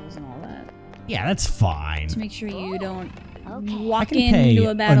battles and all that. Yeah, that's fine. To make sure you don't I walk can pay into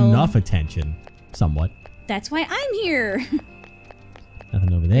a battle. enough attention. Somewhat. That's why I'm here.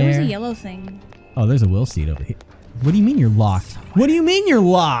 Nothing over there. There was a yellow thing. Oh, there's a will seed over here. What do you mean you're locked? What do you mean you're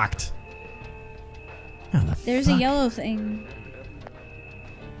locked? How the There's fuck? a yellow thing.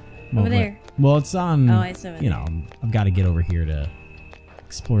 Well, over there. Well, it's on. Oh, it's over you know, I've got to get over here to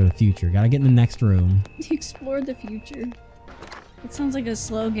explore the future. Got to get in the next room. Explore the future. It sounds like a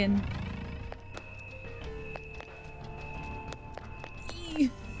slogan. There's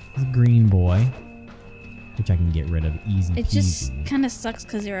a green boy, which I can get rid of easy. It just kind of sucks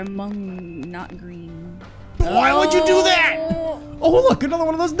because they're among not green. Why would you do that? Oh, look, another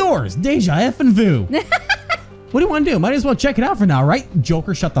one of those doors. Deja effing vu. What do you want to do? Might as well check it out for now, right?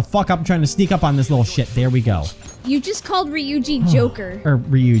 Joker, shut the fuck up. I'm trying to sneak up on this little shit. There we go. You just called Ryuji Joker. Or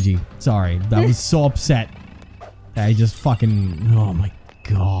Ryuji. Sorry. I was so upset. I just fucking... Oh, my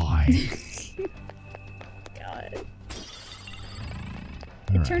God. God.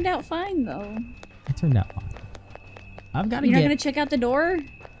 All It right. turned out fine, though. It turned out fine. I've got to You're get... not going to check out the door?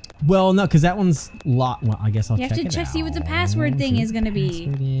 Well, no, because that one's locked. Well, I guess I'll You check have it to check, out. see what the password thing is going to be.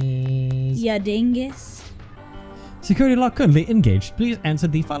 Ya dingus. Security lock currently engaged. Please answer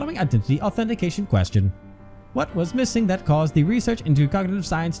the following identity authentication question. What was missing that caused the research into cognitive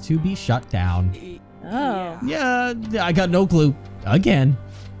science to be shut down? Oh. Yeah, I got no clue. Again.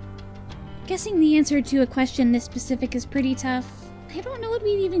 Guessing the answer to a question this specific is pretty tough. I don't know what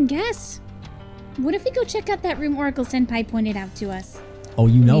we'd even guess. What if we go check out that room Oracle Senpai pointed out to us? Oh,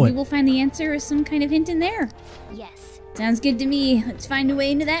 you know Maybe it. we'll find the answer or some kind of hint in there. Yes. Sounds good to me. Let's find a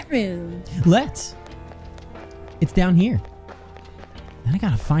way into that room. Let's. It's down here. Then I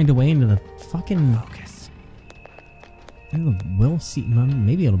gotta find a way into the fucking... Focus. We'll see.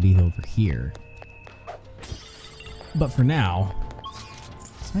 Maybe it'll be over here. But for now...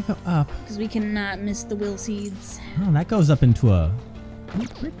 So I go up. Because we cannot miss the will seeds. Oh, that goes up into a...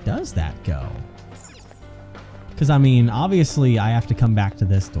 Where does that go? Because, I mean, obviously I have to come back to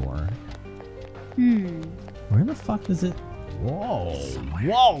this door. Where the fuck is it? Whoa.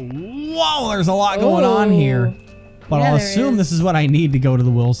 Whoa. Whoa. There's a lot going on here. But Yeah, I'll there assume is. this is what I need to go to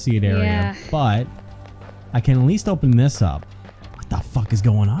the will seed area. Yeah. But I can at least open this up. What the fuck is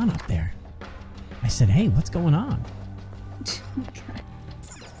going on up there? I said, hey, what's going on?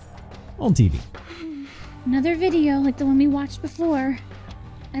 Old TV. Another video like the one we watched before.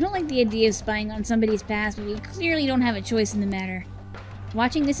 I don't like the idea of spying on somebody's past, but we clearly don't have a choice in the matter.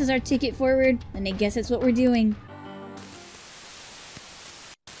 Watching this is our ticket forward, and I guess that's what we're doing.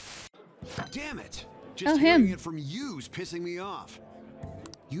 Damn it! Just hearing it from you's pissing me off.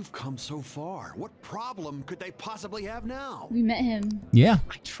 You've come so far. What problem could they possibly have now? We met him. Yeah.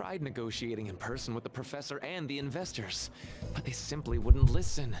 I tried negotiating in person with the professor and the investors, but they simply wouldn't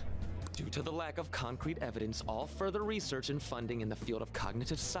listen. Due to the lack of concrete evidence, all further research and funding in the field of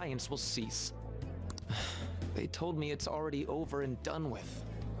cognitive science will cease. They told me it's already over and done with.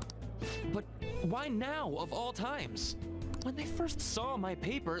 But why now, of all times? When they first saw my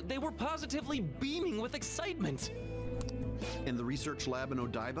paper, they were positively beaming with excitement. In the research lab in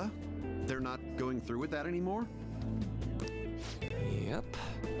Odaiba? They're not going through with that anymore? Yep.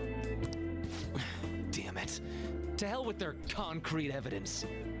 Damn it. To hell with their concrete evidence.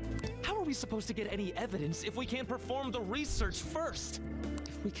 How are we supposed to get any evidence if we can't perform the research first?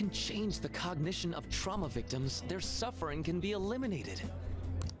 If we can change the cognition of trauma victims, their suffering can be eliminated.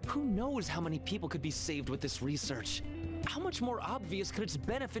 Who knows how many people could be saved with this research? How much more obvious could its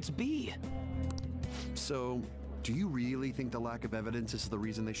benefits be? So, do you really think the lack of evidence is the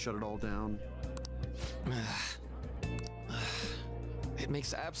reason they shut it all down? It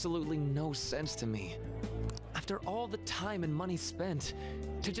makes absolutely no sense to me. After all the time and money spent,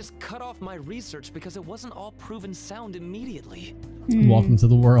 to just cut off my research because it wasn't all proven sound immediately. Welcome to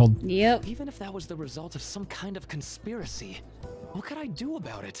the world. Yep. Even if that was the result of some kind of conspiracy, what could I do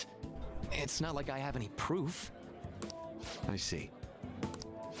about it? It's not like I have any proof. I see.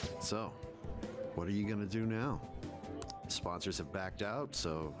 So, what are you gonna do now? Sponsors have backed out,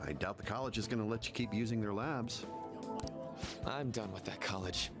 so I doubt the college is gonna let you keep using their labs. I'm done with that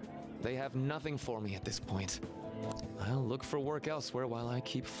college. They have nothing for me at this point. I'll look for work elsewhere while I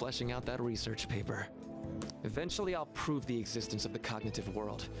keep fleshing out that research paper. Eventually I'll prove the existence of the cognitive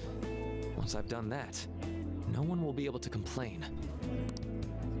world. Once I've done that, no one will be able to complain.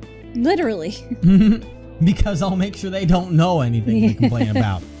 Literally. Because I'll make sure they don't know anything to complain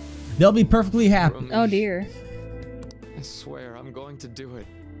about. They'll be perfectly happy. Oh dear. I swear I'm going to do it.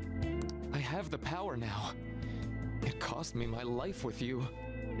 I have the power now. It cost me my life with you.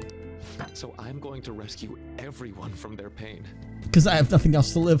 So I'm going to rescue everyone from their pain. Because I have nothing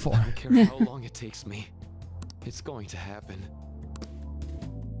else to live for. I don't care how long it takes me. It's going to happen.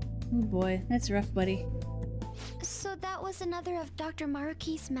 Oh boy, that's rough, buddy. So that was another of Dr.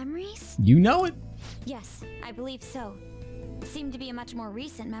 Maruki's memories? You know it. Yes, I believe so. Seemed to be a much more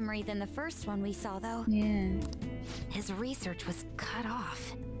recent memory than the first one we saw, though. Yeah. His research was cut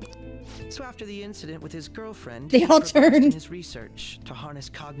off. So after the incident with his girlfriend, They he all progressed in turned. his research to harness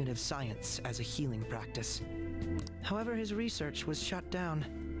cognitive science as a healing practice. However, his research was shut down,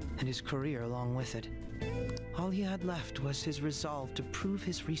 and his career along with it. All he had left was his resolve to prove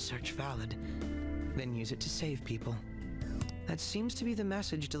his research valid, then use it to save people. That seems to be the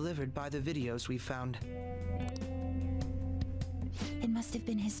message delivered by the videos we found. It must have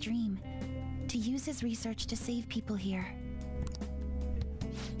been his dream, to use his research to save people here.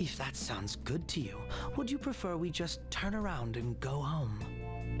 If that sounds good to you, would you prefer we just turn around and go home?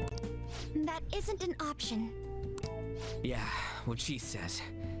 That isn't an option. Yeah, what she says.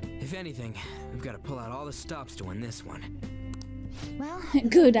 If anything, we've got to pull out all the stops to win this one. Well,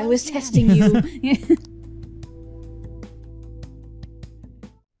 Good, I was testing you.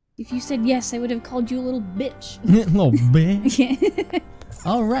 If you said yes, I would have called you a little bitch. Little bitch.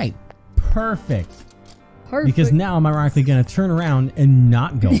 All right. Perfect. Because now I'm ironically going to turn around and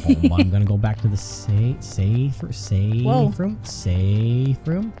not go home. I'm going to go back to the safe room. Safe room. Safe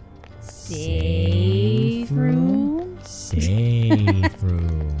room. Safe room. Safe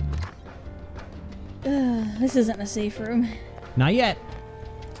room. This isn't a safe room. Not yet.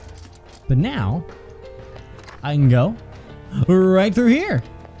 But now, I can go right through here.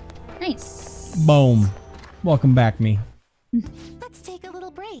 Nice. Boom. Welcome back, me. Let's take a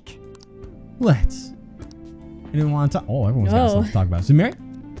little break. Let's. I didn't want to talk. Oh, everyone's got stuff to talk about. So, Mary?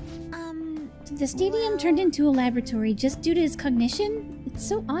 The stadium turned into a laboratory just due to his cognition? It's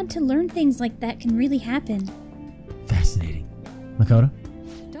so odd to learn things like that can really happen. Fascinating. Makoto?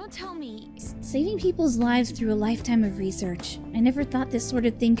 Don't tell me. Saving people's lives through a lifetime of research. I never thought this sort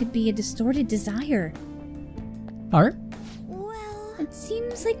of thing could be a distorted desire. Alright. Well... It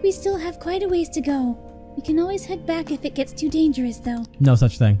seems like we still have quite a ways to go. We can always head back if it gets too dangerous, though. No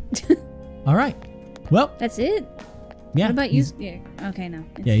such thing. Alright. Well. That's it? Yeah. What about you? Yeah. Okay, no.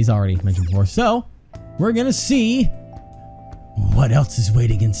 Yeah, he's already mentioned before. So, we're gonna see what else is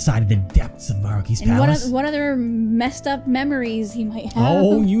waiting inside of the depths of Maruki's palace. What other messed up memories he might have.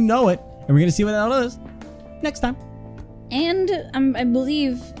 Oh, you know it. And we're gonna see what that is next time. And I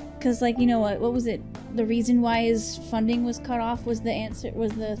believe, because like, you know what was it? The reason why his funding was cut off was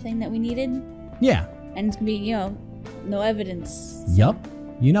the thing that we needed? Yeah. And it's gonna be, you know, no evidence. Yup.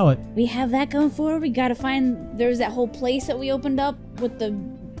 You know it. We have that going forward. We gotta find, there's that whole place that we opened up with the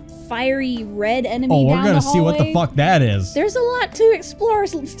fiery red enemy. Oh, we're down gonna the see what the hallway. fuck that is. There's a lot to explore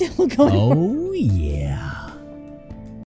still going on. Oh, yeah.